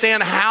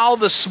understand how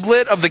the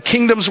split of the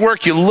kingdoms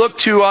work, you look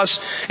to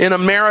us in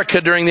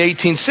America during the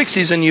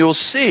 1860s and you'll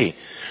see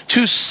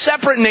 2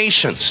 separate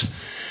nations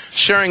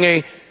sharing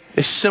a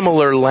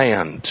similar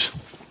land.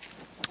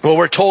 Well,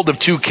 we're told of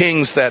 2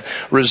 kings that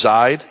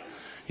reside,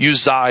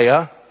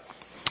 Uzziah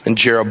and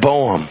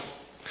Jeroboam.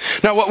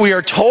 Now what we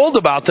are told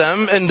about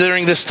them and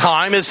during this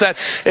time is that,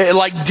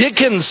 like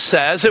Dickens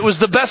says, it was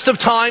the best of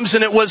times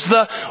and it was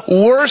the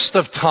worst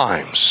of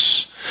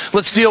times.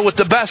 Let's deal with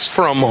the best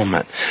for a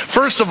moment.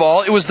 First of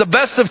all, it was the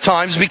best of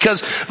times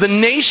because the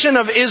nation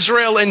of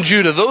Israel and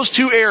Judah, those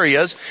 2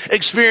 areas,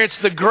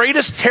 experienced the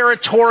greatest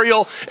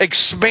territorial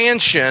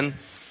expansion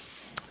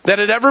that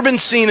had ever been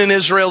seen in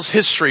Israel's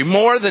history.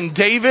 More than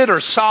David or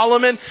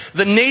Solomon,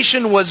 the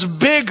nation was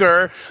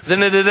bigger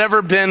than it had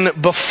ever been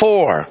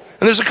before.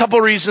 And there's a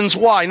couple reasons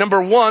why.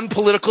 Number 1,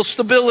 political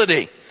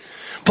stability.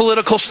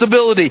 Political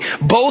stability.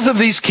 Both of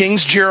these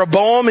kings,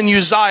 Jeroboam and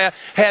Uzziah,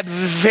 had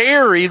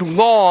very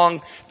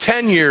long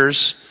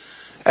tenures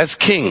as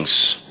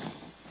kings.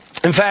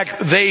 In fact,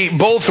 they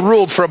both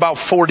ruled for about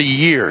 40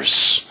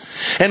 years.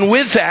 And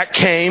with that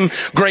came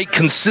great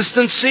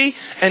consistency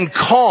and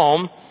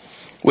calm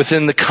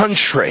within the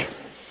country.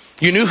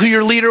 You knew who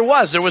your leader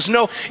was. There was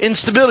no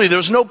instability. There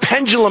was no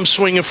pendulum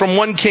swinging from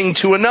one king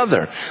to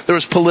another. There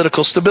was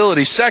political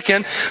stability.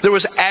 Second, there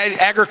was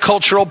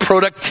agricultural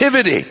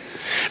productivity.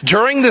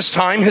 During this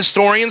time,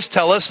 historians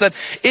tell us that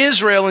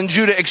Israel and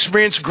Judah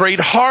experienced great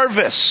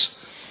harvests.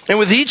 And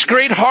with each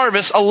great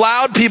harvest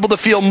allowed people to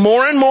feel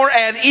more and more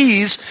at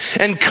ease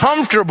and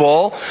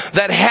comfortable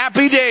that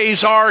happy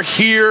days are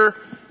here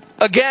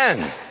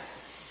again.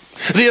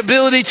 The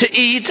ability to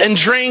eat and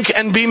drink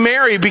and be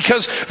merry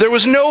because there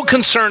was no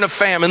concern of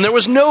famine. There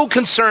was no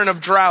concern of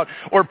drought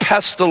or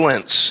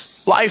pestilence.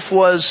 Life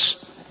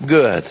was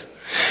good.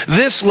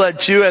 This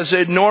led to, as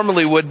it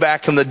normally would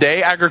back in the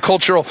day,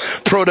 agricultural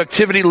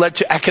productivity led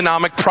to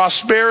economic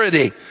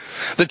prosperity.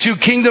 The 2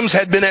 kingdoms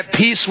had been at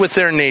peace with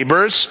their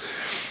neighbors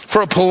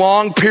for a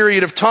prolonged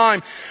period of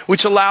time,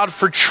 which allowed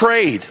for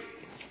trade,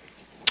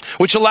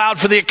 which allowed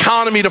for the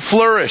economy to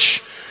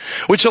flourish,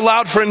 which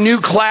allowed for a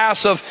new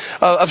class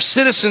of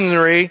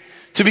citizenry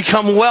to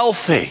become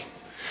wealthy.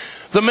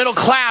 The middle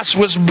class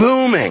was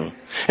booming,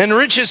 and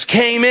riches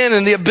came in,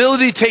 and the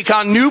ability to take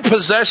on new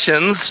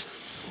possessions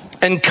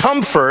and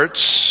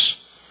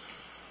comforts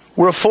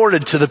were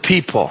afforded to the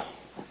people.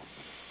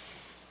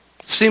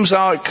 Seems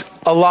like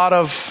a lot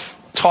of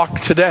talk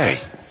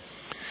today.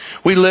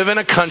 We live in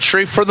a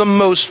country, for the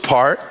most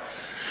part,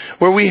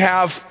 where we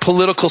have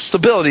political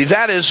stability.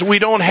 That is, we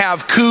don't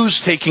have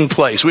coups taking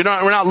place. We're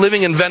not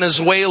living in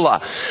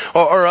Venezuela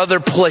or other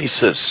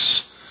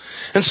places.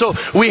 And so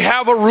we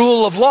have a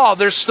rule of law.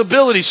 There's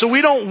stability. So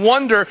we don't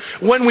wonder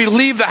when we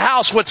leave the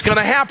house what's going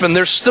to happen.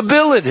 There's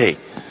stability.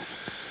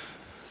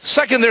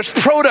 Second, there's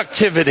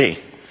productivity.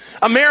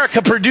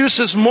 America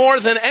produces more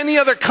than any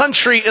other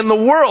country in the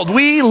world.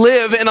 We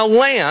live in a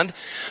land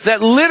that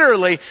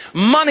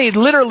money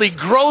literally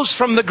grows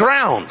from the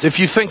ground, if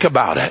you think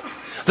about it.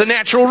 The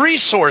natural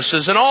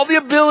resources and all the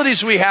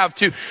abilities we have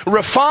to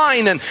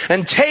refine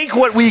and take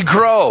what we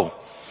grow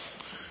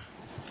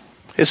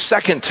is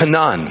second to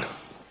none.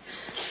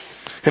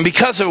 And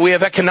because of it, we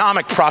have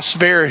economic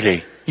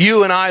prosperity.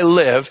 You and I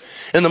live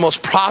in the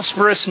most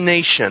prosperous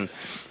nation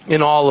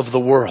in all of the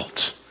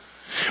world.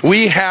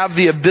 We have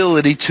the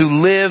ability to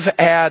live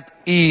at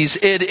ease.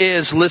 It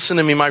is, listen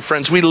to me, my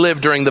friends, we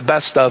live during the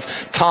best of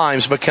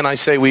times, but can I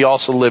say we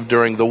also live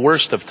during the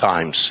worst of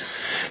times?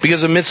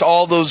 Because amidst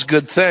all those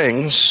good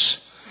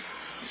things,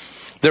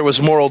 there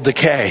was moral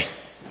decay.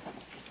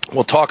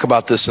 We'll talk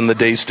about this in the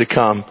days to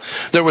come.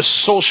 There was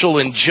social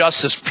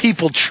injustice.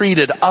 People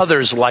treated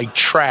others like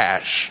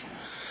trash.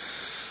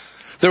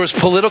 There was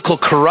political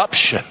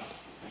corruption.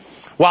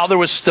 While there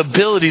was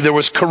stability, there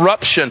was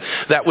corruption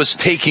that was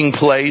taking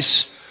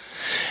place.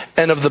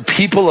 And of the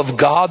people of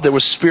God, there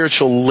was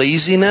spiritual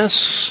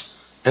laziness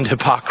and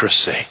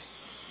hypocrisy.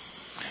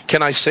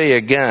 Can I say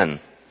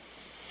again,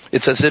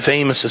 it's as if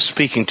Amos is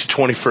speaking to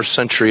 21st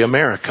century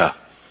America.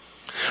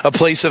 A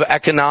place of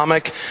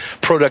economic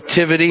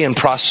productivity and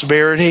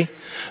prosperity,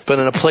 but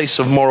in a place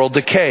of moral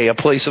decay, a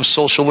place of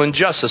social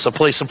injustice, a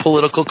place of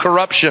political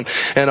corruption,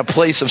 and a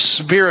place of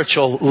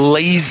spiritual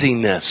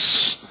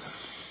laziness.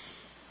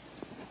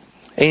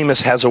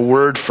 Amos has a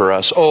word for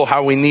us. Oh,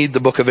 how we need the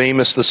book of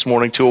Amos this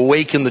morning to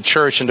awaken the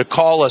church and to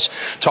call us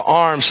to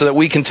arms so that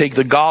we can take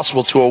the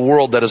gospel to a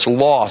world that is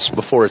lost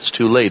before it's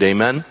too late.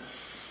 Amen?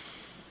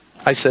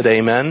 I said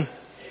amen.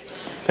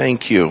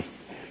 Thank you.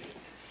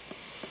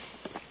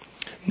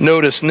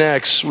 Notice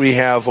next we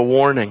have a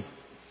warning.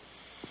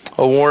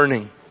 A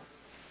warning.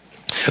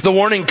 The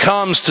warning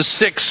comes to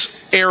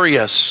 6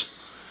 areas.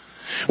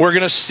 We're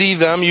going to see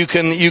them. You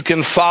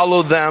can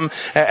follow them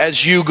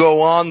as you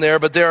go on there.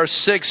 But there are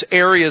 6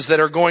 areas that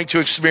are going to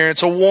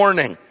experience a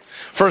warning.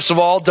 First of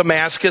all,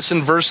 Damascus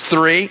in verse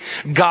 3,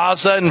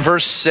 Gaza in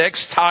verse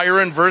 6,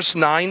 Tyre in verse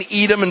 9,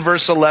 Edom in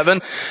verse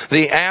 11.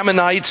 The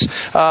Ammonites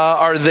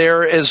are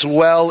there as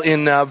well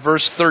in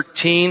verse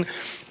 13.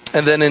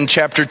 And then in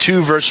chapter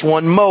 2, verse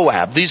 1,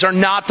 Moab. These are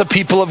not the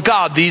people of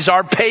God. These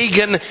are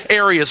pagan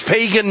areas,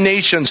 pagan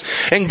nations.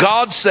 And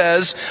God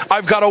says,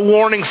 I've got a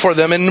warning for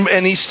them.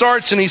 And he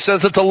starts and he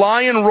says that the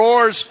lion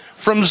roars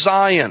from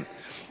Zion.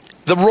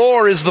 The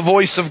roar is the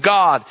voice of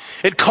God.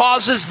 It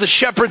causes the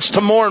shepherds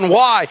to mourn.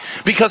 Why?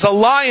 Because a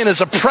lion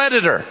is a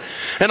predator.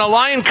 And a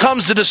lion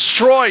comes to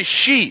destroy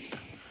sheep.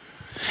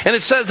 And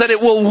it says that it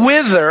will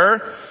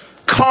wither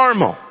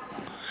Carmel.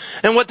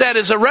 And what that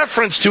is a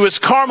reference to is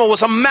Carmel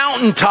was a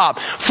mountaintop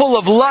full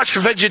of lush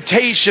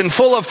vegetation,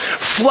 full of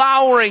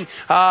flowers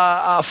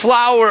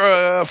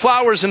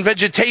and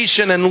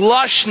vegetation and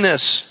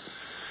lushness.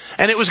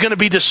 And it was going to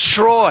be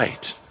destroyed.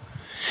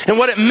 And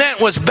what it meant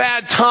was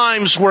bad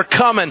times were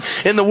coming.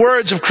 In the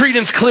words of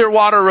Creedence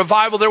Clearwater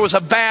Revival, there was a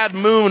bad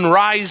moon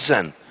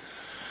rising.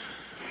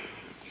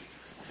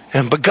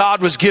 But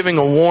God was giving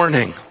a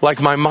warning, like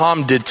my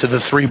mom did to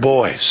the 3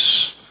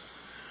 boys.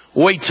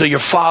 Wait till your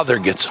father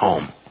gets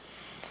home.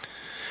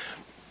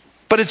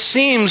 But it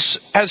seems,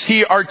 as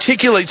he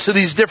articulates to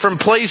these different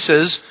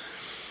places,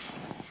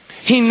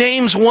 he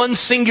names one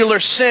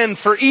singular sin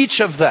for each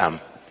of them.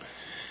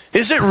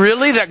 Is it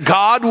really that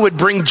God would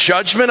bring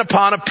judgment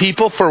upon a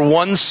people for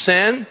one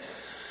sin?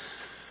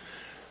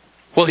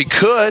 Well, he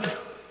could.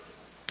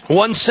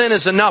 One sin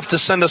is enough to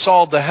send us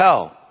all to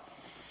hell.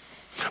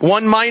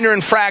 One minor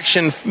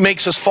infraction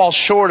makes us fall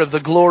short of the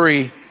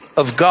glory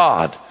of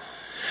God.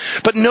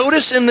 But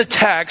notice in the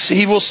text,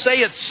 he will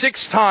say it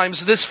 6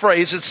 times, this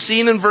phrase. It's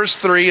seen in verse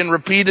 3 and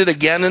repeated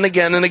again and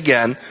again and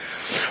again.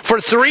 For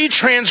 3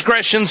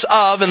 transgressions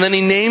of, and then he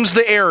names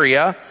the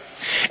area.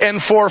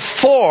 And for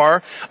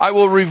 4, I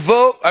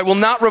will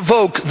not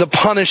revoke the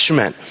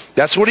punishment.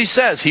 That's what he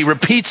says. He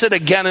repeats it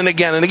again and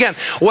again and again.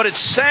 What it's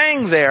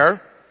saying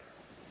there,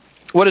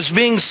 what is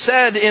being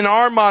said in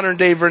our modern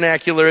day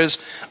vernacular is,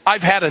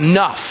 I've had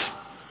enough.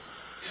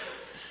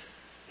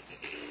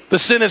 The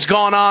sin has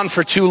gone on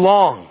for too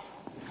long.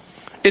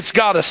 It's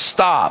got to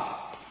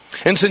stop.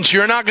 And since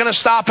you're not going to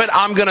stop it,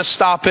 I'm going to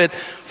stop it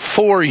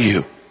for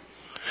you.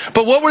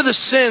 But what were the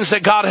sins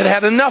that God had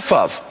had enough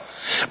of?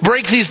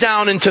 Break these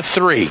down into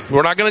 3.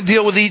 We're not going to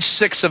deal with each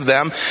 6 of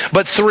them,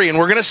 but 3. And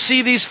we're going to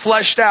see these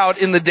fleshed out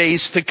in the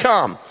days to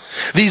come.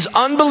 These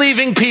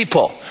unbelieving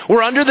people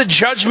were under the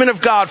judgment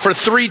of God for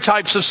 3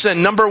 types of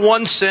sin. Number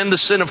 1 sin, the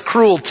sin of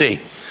cruelty.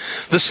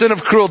 The sin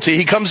of cruelty.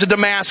 He comes to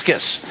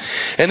Damascus.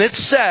 And it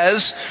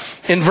says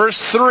in verse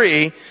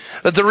 3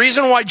 that the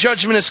reason why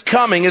judgment is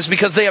coming is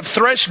because they have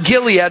threshed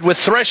Gilead with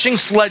threshing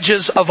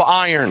sledges of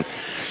iron.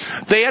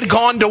 They had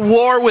gone to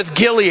war with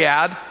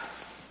Gilead.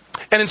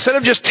 And instead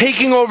of just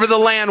taking over the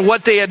land,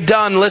 what they had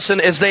done, listen,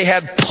 is they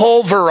had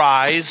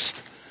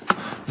pulverized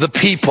the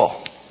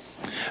people.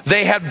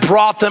 They had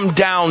brought them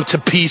down to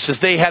pieces.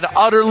 They had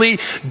utterly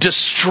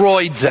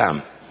destroyed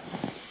them.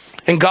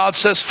 And God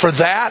says, for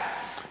that,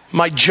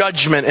 my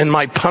judgment and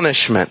my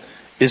punishment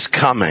is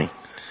coming.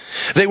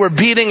 They were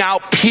beating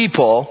out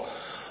people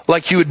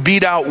like you would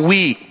beat out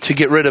wheat to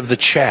get rid of the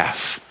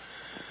chaff.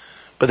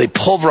 But they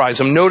pulverized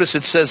them. Notice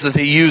it says that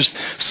they used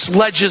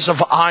sledges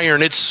of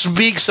iron. It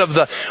speaks of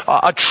the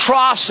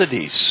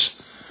atrocities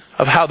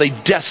of how they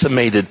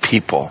decimated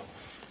people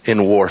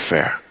in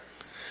warfare.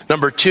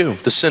 Number 2,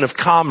 the sin of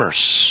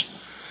commerce.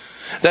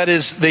 That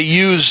is, they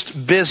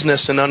used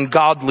business in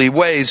ungodly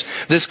ways.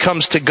 This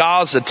comes to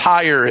Gaza,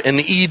 Tyre, and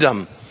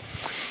Edom.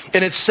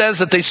 And it says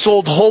that they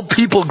sold whole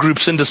people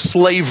groups into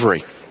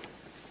slavery.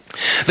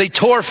 They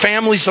tore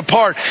families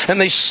apart, and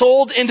they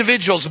sold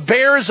individuals,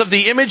 bearers of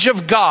the image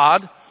of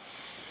God,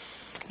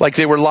 like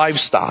they were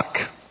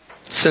livestock.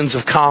 Sins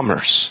of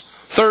commerce.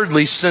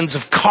 Thirdly, sins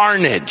of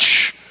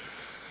carnage.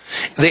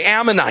 The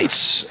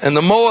Ammonites and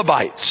the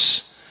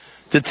Moabites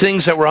did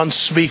things that were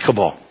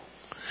unspeakable.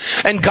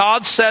 And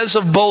God says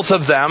of both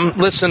of them,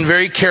 listen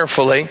very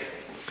carefully,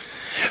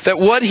 that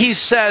what he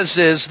says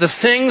is the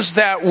things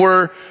that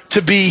were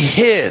to be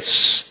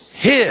his,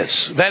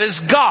 that is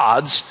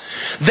God's,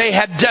 they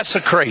had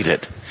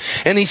desecrated.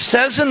 And he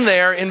says in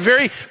there, in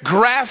very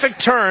graphic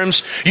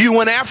terms, you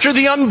went after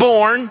the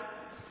unborn,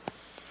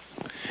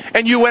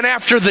 and you went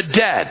after the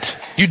dead.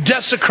 You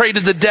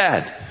desecrated the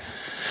dead.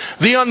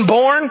 The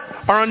unborn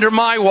are under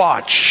my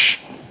watch.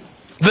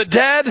 The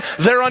dead,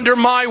 they're under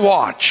my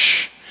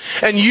watch.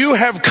 And you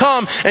have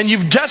come and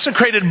you've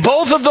desecrated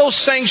both of those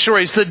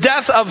sanctuaries, the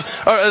death of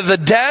the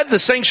dead, the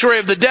sanctuary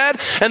of the dead,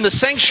 and the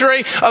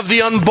sanctuary of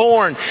the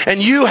unborn.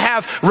 And you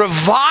have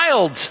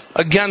reviled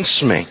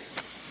against me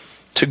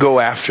to go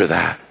after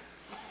that.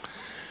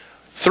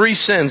 3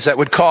 sins that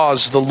would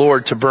cause the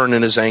Lord to burn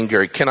in his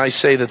anger. Can I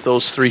say that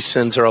those 3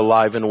 sins are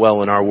alive and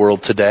well in our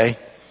world today?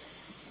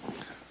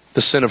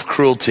 The sin of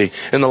cruelty.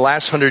 In the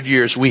last 100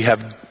 years, we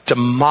have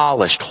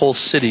demolished whole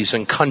cities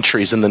and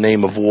countries in the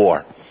name of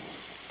war.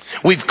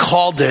 We've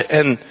called it,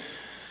 and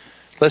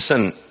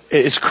listen,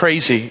 it's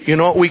crazy. You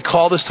know what we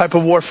call this type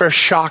of warfare?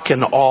 Shock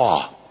and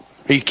awe.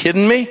 Are you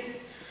kidding me?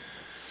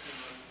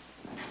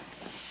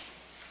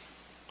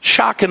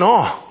 Shock and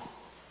awe.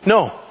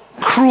 No,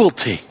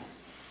 cruelty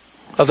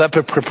of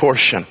epic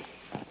proportion.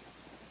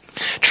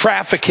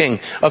 Trafficking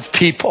of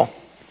people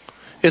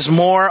is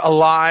more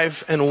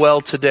alive and well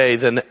today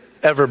than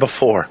ever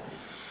before.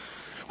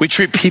 We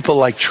treat people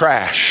like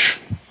trash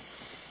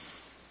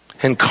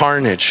and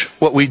carnage,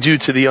 what we do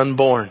to the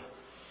unborn.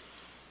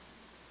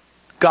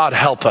 God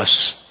help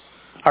us.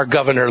 Our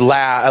governor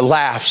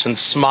laughs and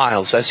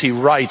smiles as he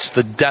writes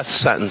the death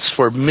sentence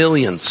for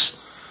millions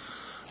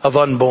of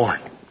unborn.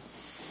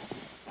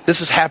 This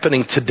is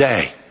happening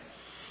today,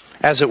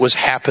 as it was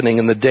happening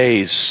in the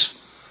days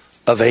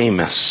of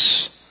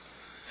Amos.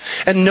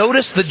 And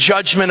notice the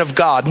judgment of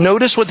God.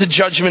 Notice what the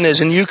judgment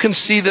is. And you can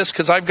see this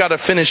because I've got to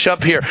finish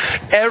up here.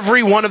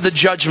 Every one of the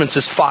judgments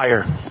is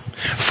fire.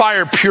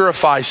 Fire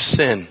purifies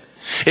sin.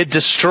 It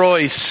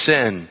destroys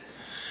sin.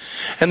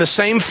 And the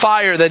same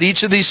fire that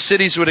each of these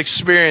cities would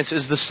experience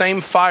is the same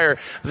fire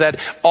that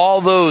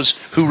all those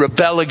who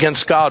rebel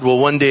against God will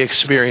one day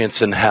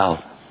experience in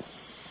hell.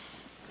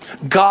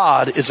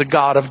 God is a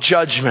God of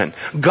judgment.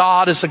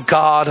 God is a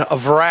God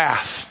of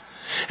wrath.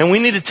 And we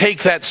need to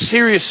take that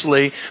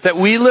seriously, that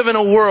we live in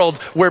a world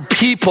where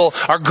people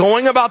are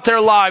going about their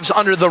lives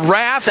under the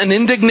wrath and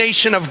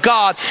indignation of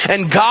God.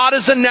 And God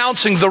is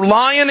announcing, the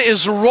lion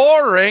is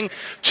roaring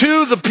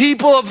to the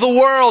people of the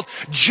world.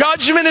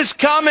 Judgment is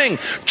coming.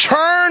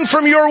 Turn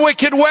from your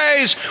wicked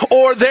ways,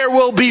 or there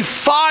will be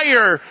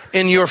fire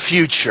in your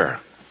future.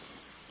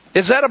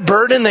 Is that a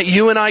burden that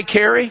you and I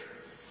carry?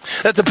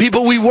 That the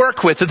people we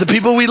work with, that the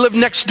people we live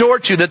next door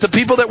to, that the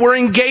people that we're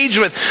engaged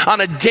with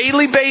on a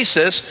daily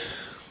basis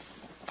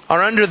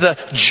are under the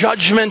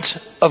judgment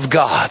of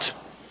God.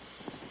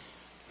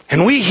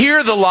 And we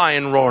hear the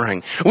lion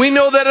roaring. We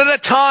know that at a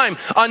time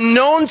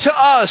unknown to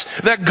us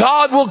that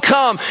God will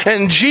come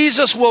and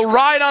Jesus will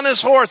ride on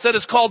his horse that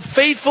is called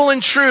faithful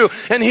and true,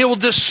 and he will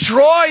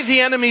destroy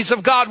the enemies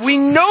of God. We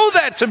know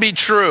that to be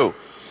true.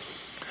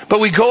 But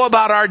we go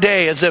about our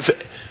day as if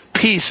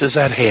peace is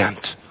at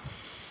hand.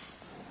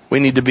 We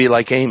need to be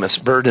like Amos,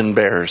 burden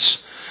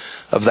bearers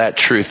of that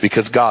truth,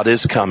 because God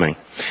is coming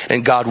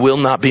and God will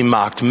not be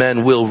mocked.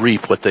 Men will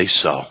reap what they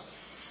sow.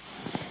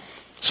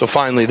 So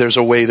finally, there's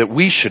a way that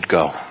we should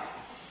go.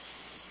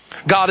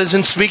 God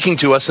isn't speaking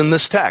to us in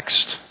this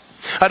text.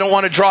 I don't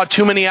want to draw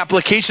too many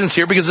applications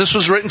here because this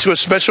was written to a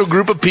special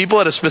group of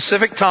people at a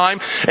specific time,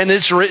 and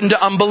it's written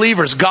to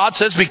unbelievers. God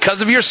says,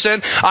 because of your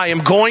sin, I am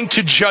going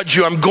to judge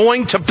you. I'm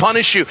going to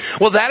punish you.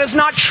 Well, that is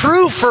not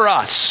true for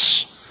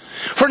us.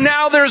 For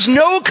now there's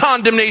no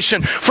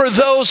condemnation for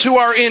those who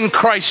are in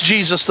Christ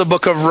Jesus, the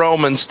book of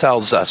Romans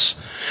tells us.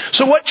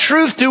 So what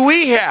truth do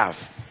we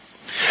have?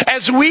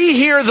 As we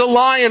hear the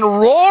lion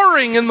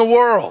roaring in the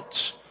world,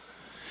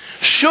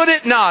 should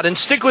it not, and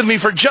stick with me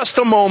for just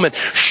a moment,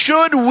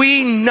 should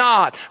we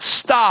not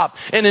stop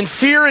and in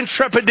fear and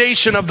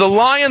trepidation of the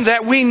lion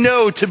that we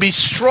know to be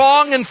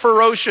strong and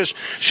ferocious,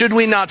 should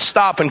we not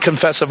stop and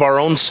confess of our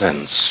own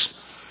sins?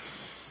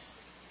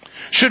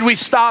 Should we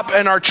stop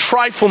in our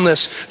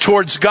trifleness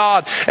towards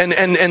God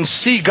and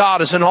see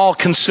God as an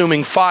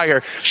all-consuming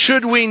fire?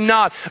 Should we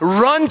not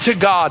run to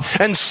God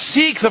and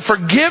seek the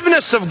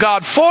forgiveness of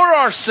God for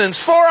our sins,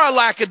 for our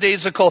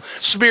lackadaisical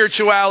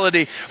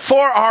spirituality,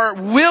 for our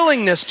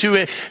willingness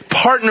to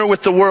partner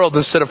with the world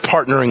instead of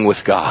partnering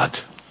with God?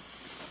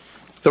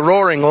 The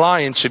roaring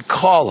lion should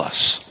call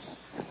us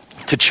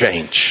to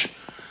change.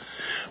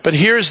 But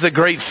here's the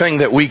great thing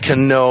that we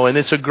can know, and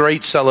it's a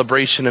great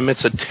celebration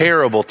amidst a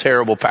terrible,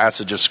 terrible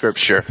passage of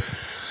Scripture.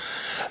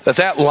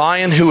 That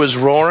lion who was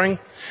roaring,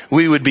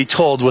 we would be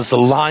told, was the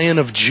Lion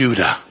of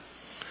Judah.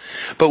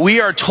 But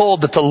we are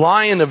told that the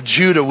Lion of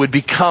Judah would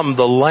become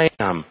the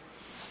Lamb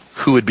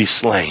who would be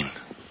slain.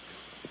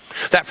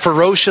 That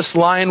ferocious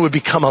lion would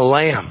become a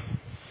lamb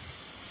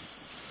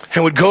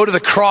and would go to the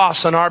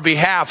cross on our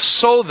behalf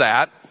so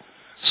that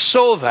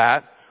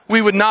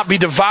we would not be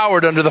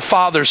devoured under the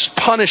Father's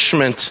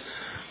punishment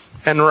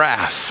and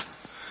wrath,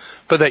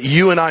 but that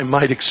you and I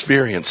might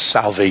experience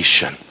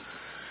salvation.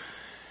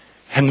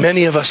 And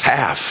many of us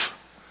have.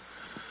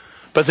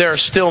 But there are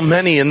still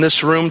many in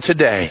this room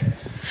today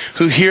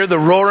who hear the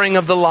roaring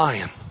of the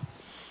lion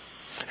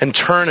and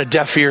turn a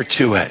deaf ear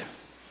to it.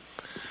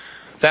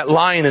 That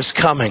lion is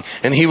coming,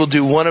 and he will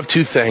do one of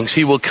two things.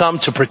 He will come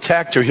to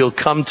protect, or he'll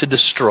come to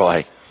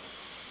destroy.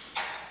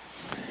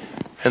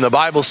 And the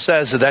Bible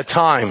says at that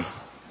time,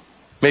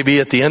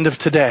 maybe at the end of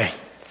today,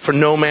 For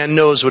no man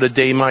knows what a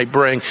day might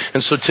bring.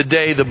 And so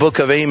today the book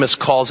of Amos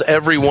calls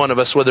every one of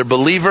us, whether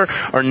believer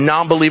or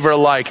non-believer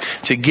alike,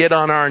 to get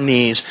on our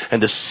knees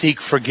and to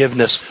seek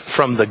forgiveness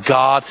from the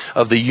God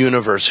of the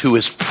universe, who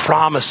is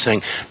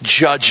promising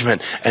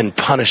judgment and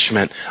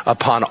punishment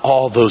upon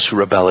all those who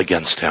rebel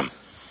against him.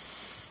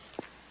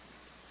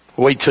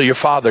 Wait till your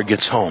father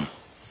gets home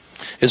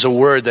is a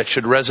word that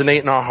should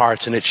resonate in our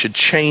hearts, and it should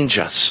change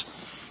us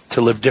to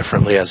live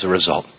differently as a result.